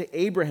gave it to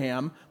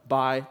Abraham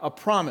by a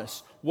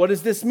promise. What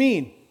does this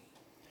mean?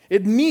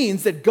 It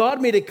means that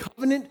God made a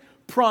covenant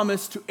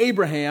promise to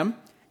Abraham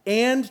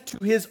and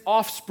to his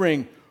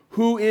offspring,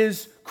 who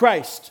is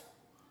Christ.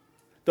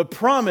 The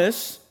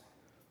promise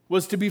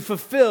was to be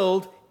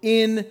fulfilled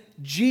in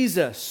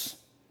Jesus.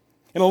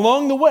 And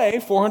along the way,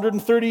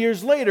 430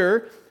 years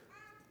later,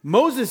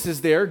 Moses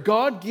is there.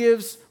 God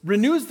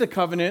renews the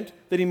covenant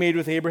that he made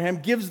with Abraham,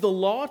 gives the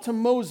law to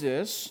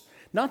Moses,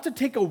 not to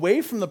take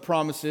away from the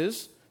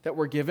promises that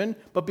were given,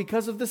 but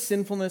because of the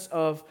sinfulness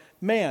of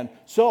man.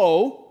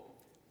 So,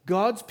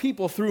 God's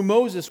people, through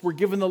Moses, were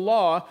given the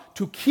law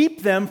to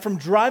keep them from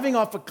driving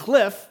off a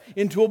cliff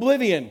into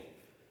oblivion.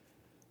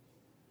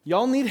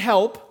 Y'all need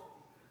help.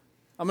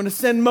 I'm going to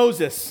send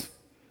Moses.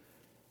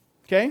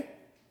 Okay?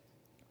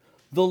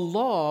 The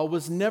law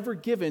was never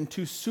given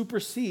to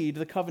supersede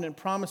the covenant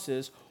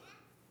promises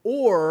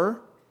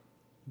or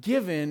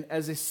given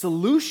as a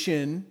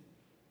solution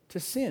to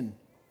sin.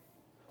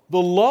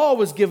 The law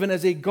was given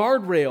as a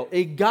guardrail,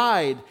 a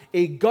guide,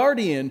 a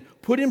guardian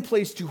put in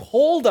place to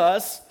hold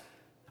us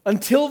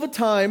until the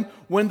time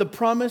when the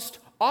promised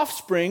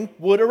offspring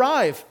would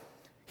arrive.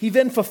 He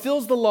then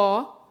fulfills the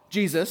law,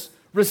 Jesus,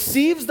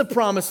 receives the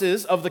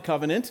promises of the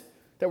covenant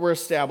that were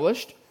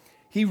established.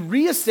 He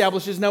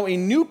reestablishes now a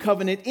new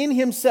covenant in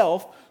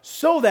himself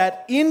so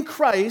that in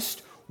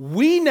Christ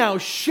we now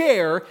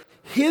share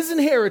his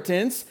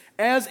inheritance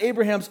as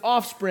Abraham's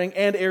offspring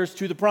and heirs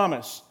to the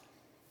promise.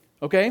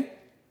 Okay?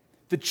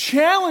 The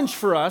challenge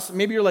for us,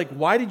 maybe you're like,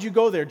 why did you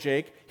go there,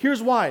 Jake?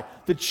 Here's why.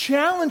 The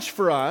challenge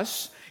for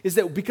us is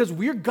that because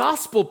we're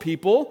gospel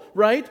people,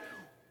 right?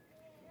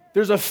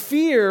 There's a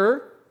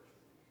fear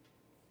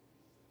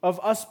of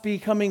us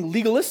becoming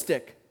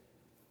legalistic.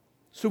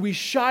 So we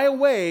shy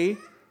away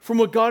from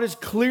what God has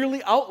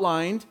clearly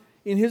outlined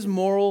in his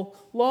moral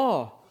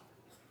law.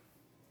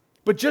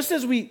 But just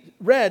as we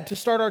read to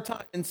start our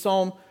time in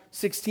Psalm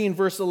 16,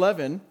 verse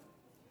 11,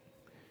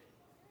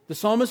 the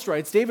psalmist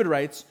writes, David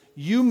writes,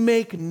 you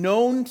make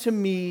known to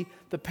me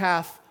the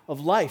path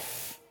of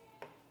life.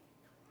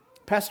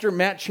 Pastor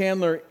Matt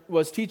Chandler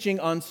was teaching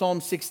on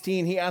Psalm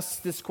 16. He asks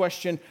this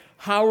question,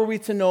 how are we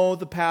to know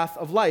the path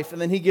of life?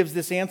 And then he gives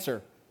this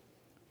answer.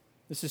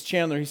 This is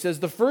Chandler. He says,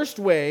 the first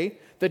way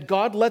that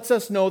God lets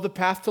us know the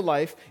path to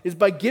life is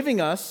by giving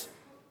us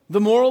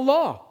the moral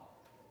law.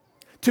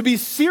 To be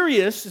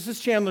serious, this is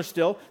Chandler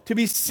still, to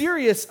be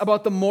serious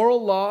about the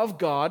moral law of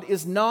God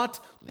is not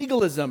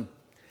legalism.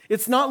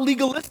 It's not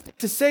legalistic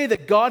to say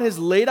that God has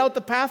laid out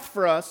the path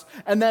for us,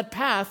 and that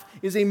path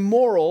is a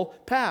moral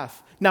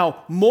path.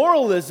 Now,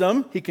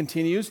 moralism, he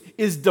continues,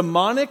 is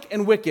demonic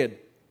and wicked.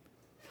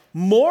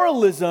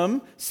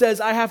 Moralism says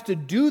I have to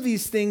do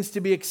these things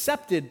to be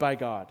accepted by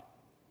God.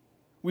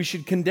 We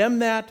should condemn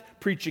that,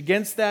 preach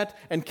against that,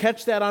 and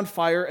catch that on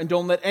fire, and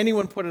don't let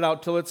anyone put it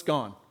out till it's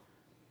gone.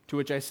 To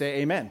which I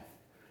say, amen.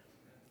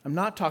 I'm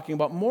not talking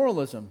about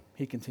moralism,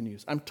 he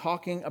continues. I'm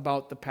talking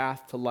about the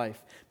path to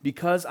life.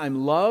 Because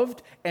I'm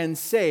loved and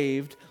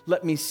saved,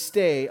 let me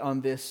stay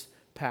on this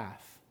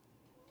path.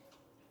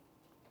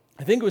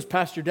 I think it was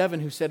Pastor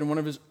Devin who said in one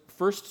of his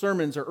first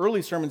sermons or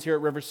early sermons here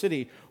at River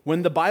City,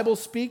 when the Bible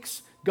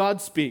speaks,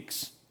 God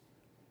speaks.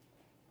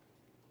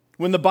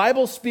 When the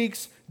Bible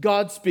speaks,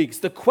 God speaks.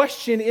 The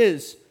question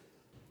is,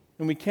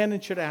 and we can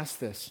and should ask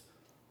this,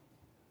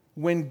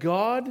 when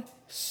God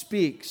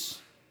speaks,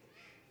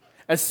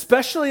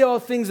 especially all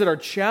things that are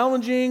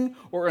challenging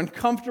or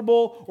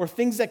uncomfortable or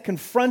things that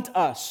confront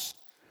us,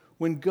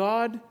 when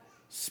God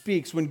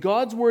speaks, when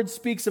God's word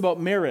speaks about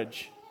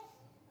marriage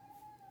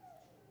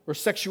or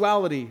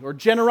sexuality or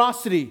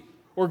generosity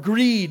or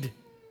greed,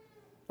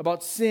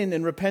 about sin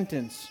and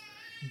repentance,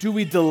 do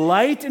we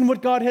delight in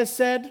what God has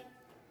said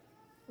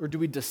or do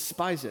we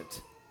despise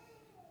it?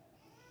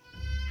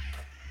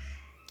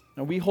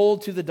 Now, we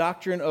hold to the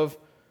doctrine of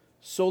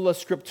sola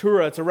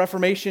scriptura. It's a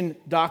Reformation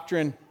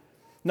doctrine.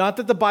 Not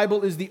that the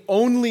Bible is the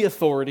only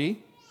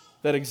authority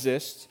that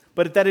exists,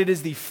 but that it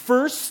is the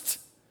first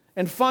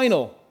and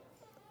final,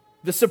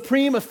 the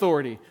supreme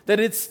authority, that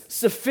it's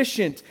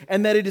sufficient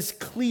and that it is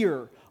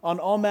clear on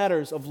all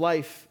matters of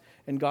life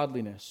and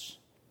godliness.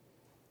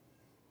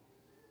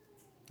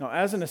 Now,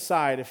 as an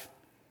aside, if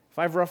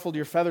I've ruffled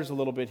your feathers a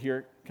little bit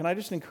here, can I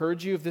just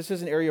encourage you, if this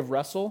is an area of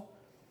wrestle,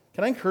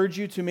 can I encourage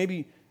you to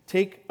maybe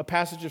take a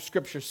passage of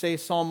Scripture, say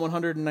Psalm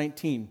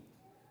 119,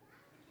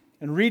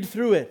 and read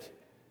through it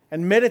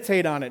and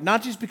meditate on it,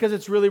 not just because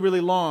it's really,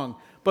 really long,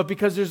 but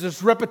because there's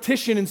this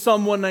repetition in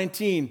Psalm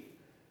 119,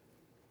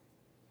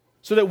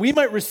 so that we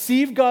might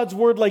receive God's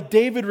word like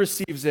David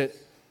receives it,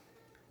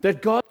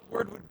 that God's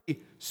word would be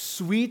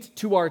sweet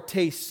to our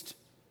taste,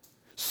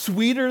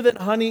 sweeter than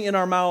honey in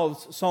our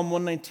mouths, Psalm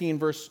 119,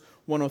 verse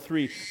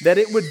 103, that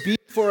it would be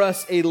for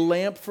us a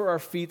lamp for our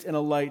feet and a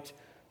light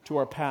to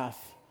our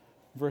path.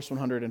 Verse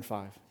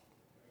 105.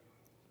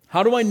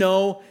 How do I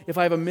know if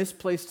I have a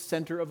misplaced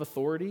center of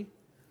authority?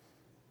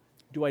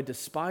 Do I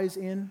despise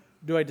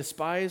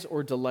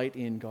or delight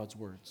in God's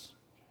words?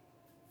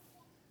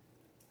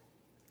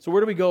 So where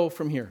do we go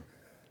from here?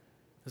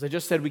 As I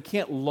just said, we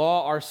can't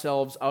law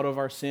ourselves out of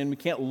our sin. We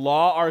can't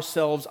law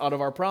ourselves out of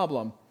our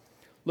problem.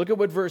 Look at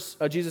what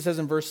Jesus says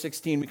in verse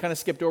 16. We kind of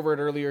skipped over it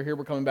earlier. Here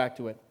we're coming back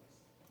to it.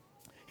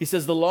 He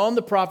says, the law and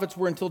the prophets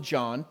were until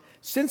John.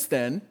 Since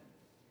then,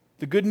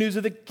 the good news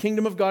of the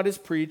kingdom of God is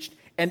preached,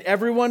 and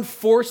everyone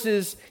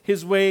forces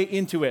his way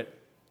into it.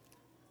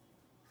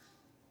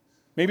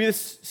 Maybe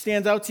this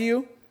stands out to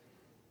you.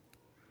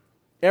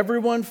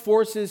 Everyone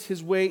forces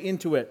his way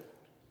into it.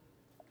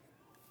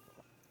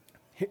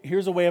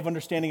 Here's a way of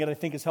understanding it I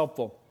think is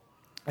helpful.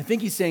 I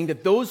think he's saying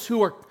that those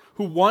who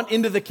want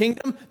into the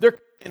kingdom, they're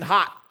in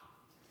hot.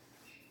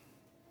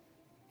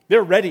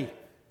 They're ready.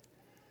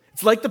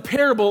 It's like the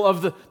parable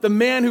of the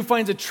man who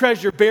finds a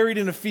treasure buried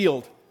in a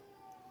field.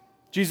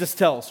 Jesus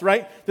tells,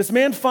 right? This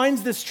man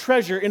finds this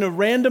treasure in a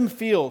random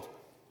field,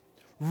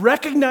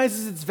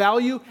 recognizes its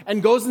value,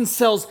 and goes and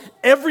sells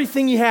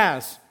everything he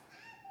has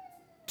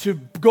to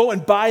go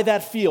and buy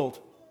that field.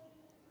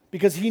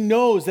 Because he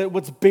knows that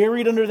what's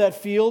buried under that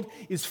field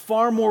is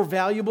far more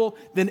valuable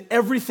than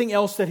everything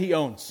else that he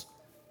owns.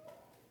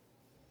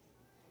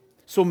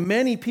 So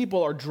many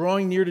people are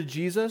drawing near to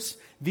Jesus.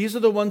 These are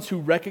the ones who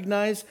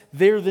recognize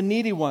they're the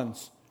needy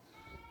ones.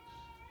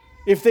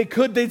 If they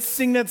could, they'd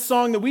sing that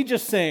song that we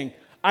just sang.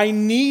 I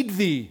need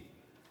thee.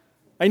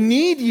 I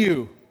need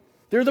you.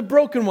 They're the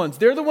broken ones.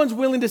 They're the ones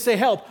willing to say,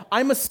 help.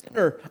 I'm a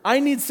sinner. I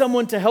need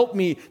someone to help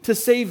me, to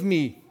save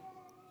me.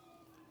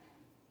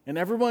 And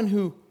everyone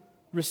who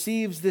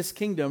receives this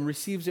kingdom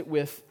receives it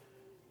with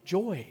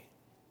joy.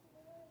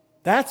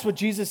 That's what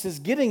Jesus is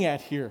getting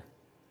at here.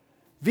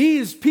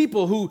 These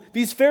people who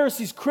these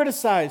Pharisees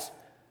criticize,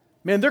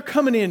 man, they're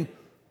coming in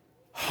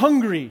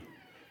hungry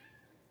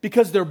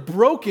because they're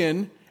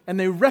broken and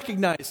they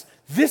recognize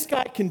this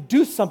guy can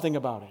do something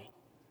about it.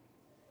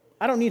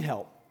 I don't need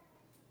help.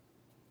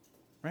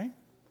 Right?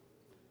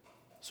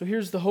 So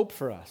here's the hope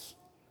for us.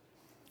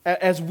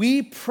 As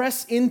we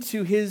press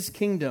into his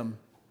kingdom,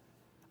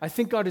 I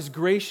think God is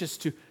gracious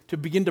to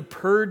begin to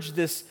purge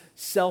this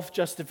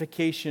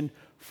self-justification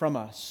from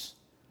us.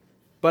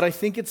 But I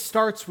think it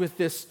starts with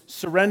this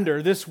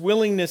surrender, this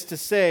willingness to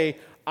say,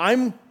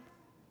 I'm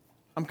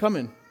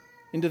coming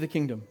into the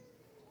kingdom.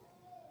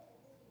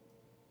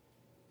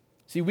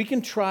 See, we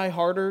can try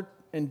harder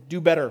and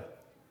do better,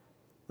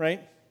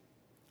 right?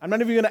 I'm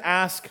not even going to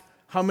ask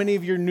how many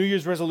of your New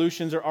Year's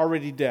resolutions are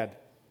already dead.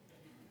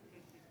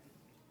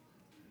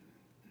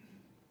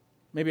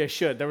 Maybe I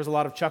should. There was a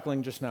lot of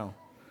chuckling just now,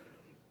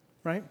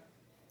 right?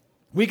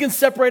 We can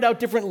separate out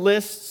different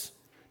lists,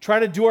 try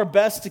to do our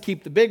best to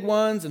keep the big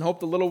ones and hope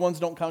the little ones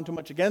don't count too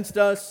much against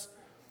us.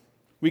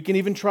 We can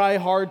even try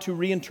hard to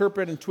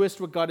reinterpret and twist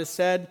what God has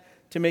said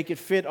to make it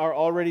fit our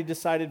already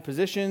decided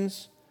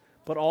positions.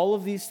 But all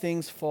of these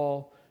things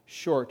fall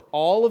short.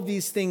 All of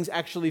these things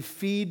actually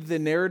feed the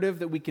narrative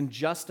that we can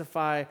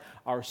justify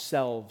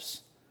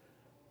ourselves.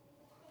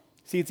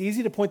 See, it's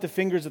easy to point the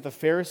fingers at the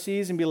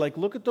Pharisees and be like,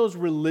 look at those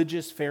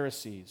religious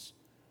Pharisees.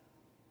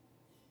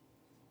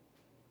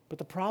 But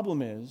the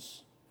problem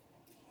is,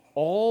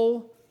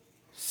 all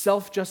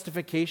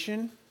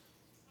self-justification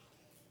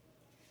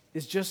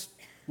is just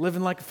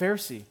living like a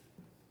Pharisee.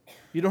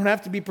 You don't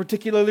have to be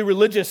particularly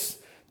religious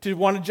to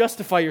want to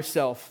justify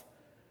yourself.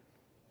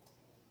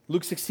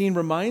 Luke 16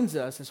 reminds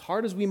us, as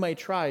hard as we might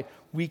try,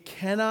 we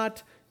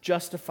cannot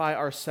justify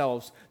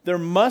ourselves. There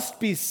must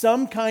be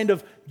some kind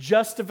of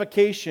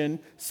justification,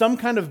 some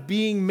kind of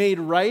being made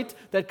right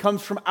that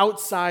comes from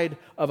outside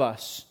of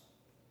us.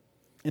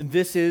 And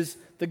this is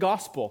the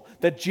gospel,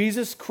 that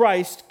Jesus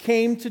Christ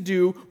came to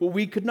do what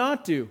we could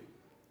not do.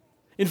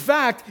 In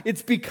fact,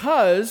 it's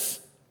because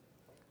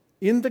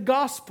in the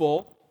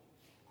gospel,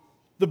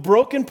 the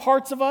broken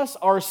parts of us,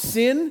 our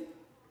sin,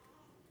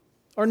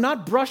 are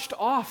not brushed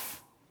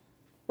off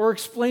or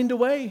explained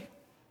away.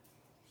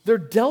 They're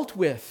dealt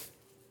with.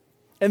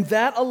 And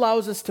that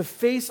allows us to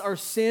face our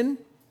sin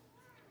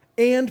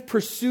and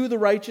pursue the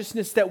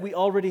righteousness that we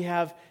already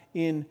have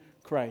in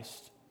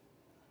Christ.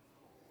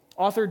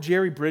 Author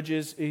Jerry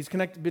Bridges, he's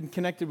been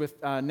connected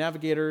with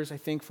Navigators, I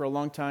think, for a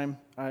long time.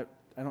 I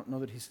don't know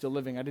that he's still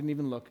living. I didn't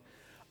even look.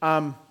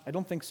 I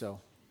don't think so.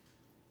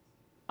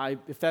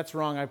 If that's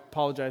wrong, I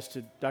apologize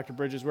to Dr.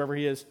 Bridges, wherever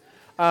he is.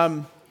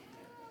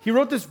 He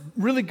wrote this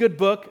really good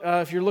book.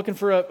 If you're looking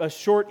for a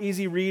short,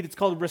 easy read, it's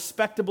called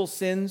Respectable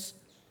Sins.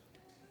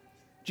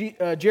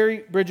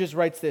 Jerry Bridges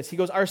writes this. He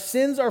goes, "Our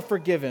sins are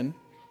forgiven,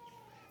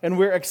 and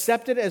we're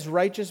accepted as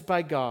righteous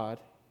by God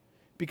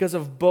because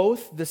of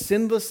both the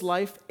sinless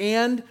life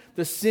and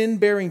the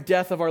sin-bearing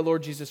death of our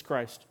Lord Jesus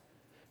Christ.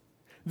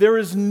 There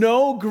is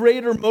no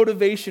greater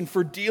motivation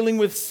for dealing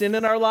with sin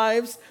in our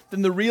lives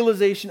than the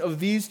realization of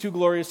these two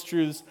glorious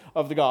truths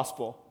of the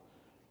gospel."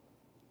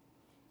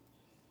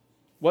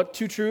 What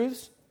two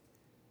truths?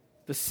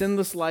 The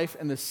sinless life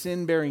and the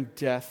sin-bearing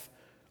death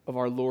of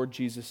our Lord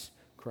Jesus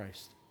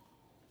Christ.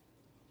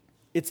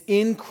 It's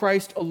in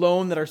Christ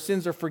alone that our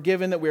sins are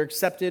forgiven, that we are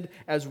accepted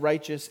as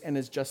righteous and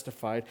as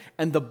justified.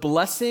 And the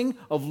blessing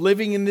of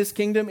living in this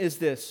kingdom is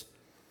this,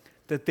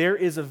 that there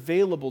is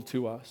available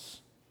to us,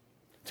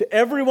 to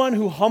everyone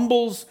who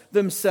humbles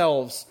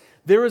themselves,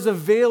 there is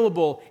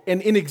available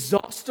an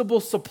inexhaustible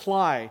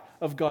supply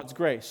of God's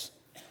grace.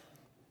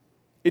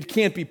 It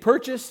can't be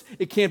purchased.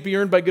 It can't be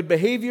earned by good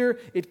behavior.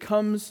 It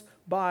comes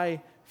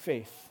by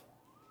faith.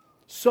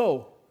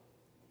 So,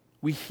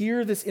 we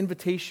hear this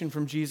invitation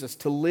from Jesus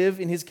to live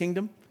in His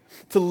kingdom,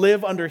 to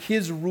live under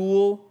His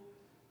rule,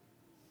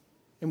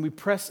 and we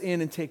press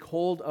in and take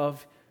hold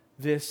of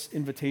this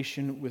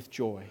invitation with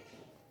joy.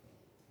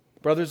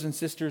 Brothers and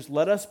sisters,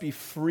 let us be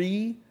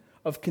free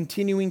of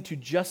continuing to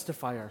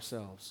justify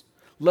ourselves.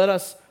 Let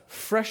us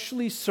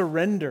freshly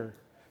surrender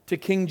to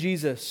King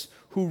Jesus,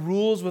 who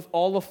rules with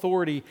all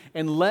authority,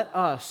 and let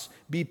us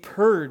be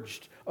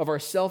purged of our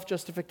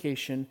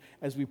self-justification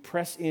as we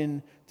press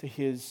in to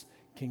His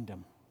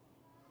kingdom.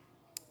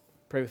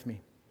 Pray with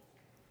me.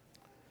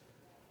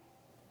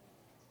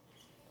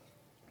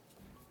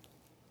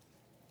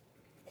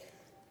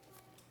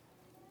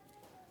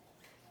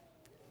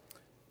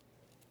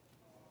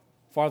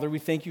 Father, we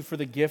thank You for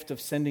the gift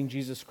of sending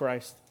Jesus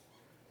Christ,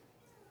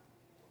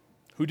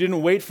 who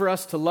didn't wait for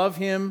us to love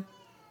Him,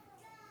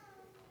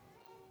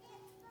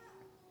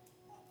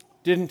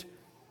 didn't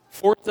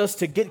force us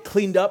to get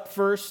cleaned up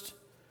first,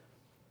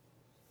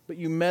 but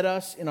You met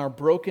us in our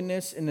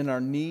brokenness and in our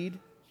need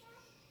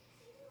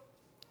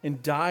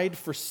and died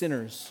for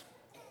sinners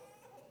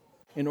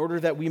in order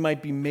that we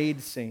might be made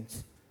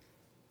saints.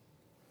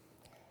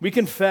 We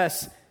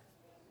confess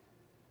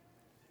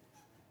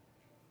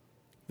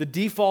the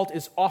default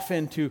is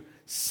often to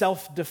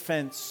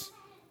self-defense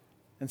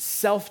and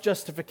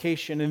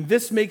self-justification, and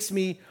this makes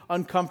me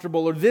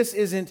uncomfortable, or this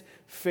isn't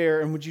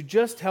fair, and would You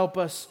just help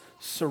us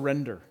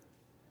surrender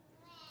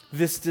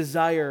this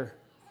desire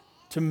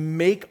to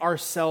make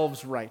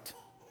ourselves right,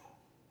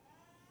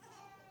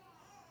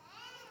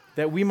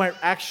 that we might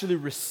actually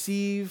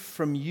receive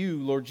from You,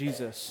 Lord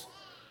Jesus,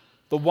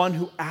 the one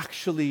who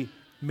actually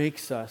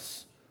makes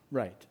us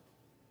right.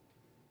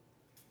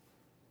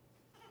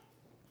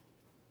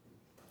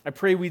 I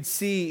pray we'd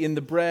see in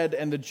the bread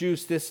and the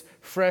juice this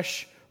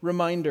fresh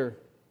reminder,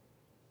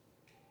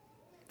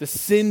 the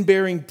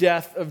sin-bearing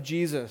death of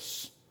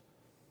Jesus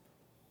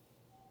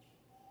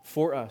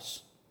for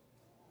us.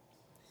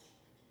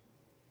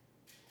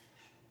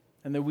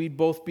 And that we'd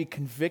both be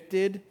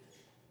convicted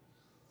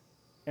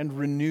and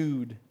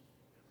renewed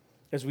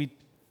as we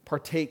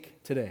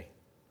partake today.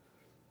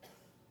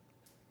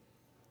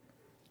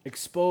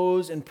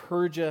 Expose and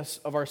purge us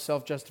of our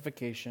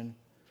self-justification,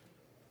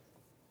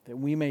 that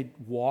we may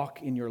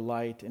walk in Your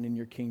light and in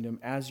Your kingdom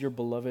as Your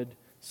beloved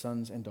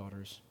sons and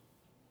daughters.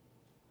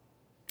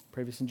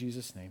 Pray this in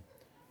Jesus' name.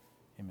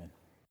 Amen.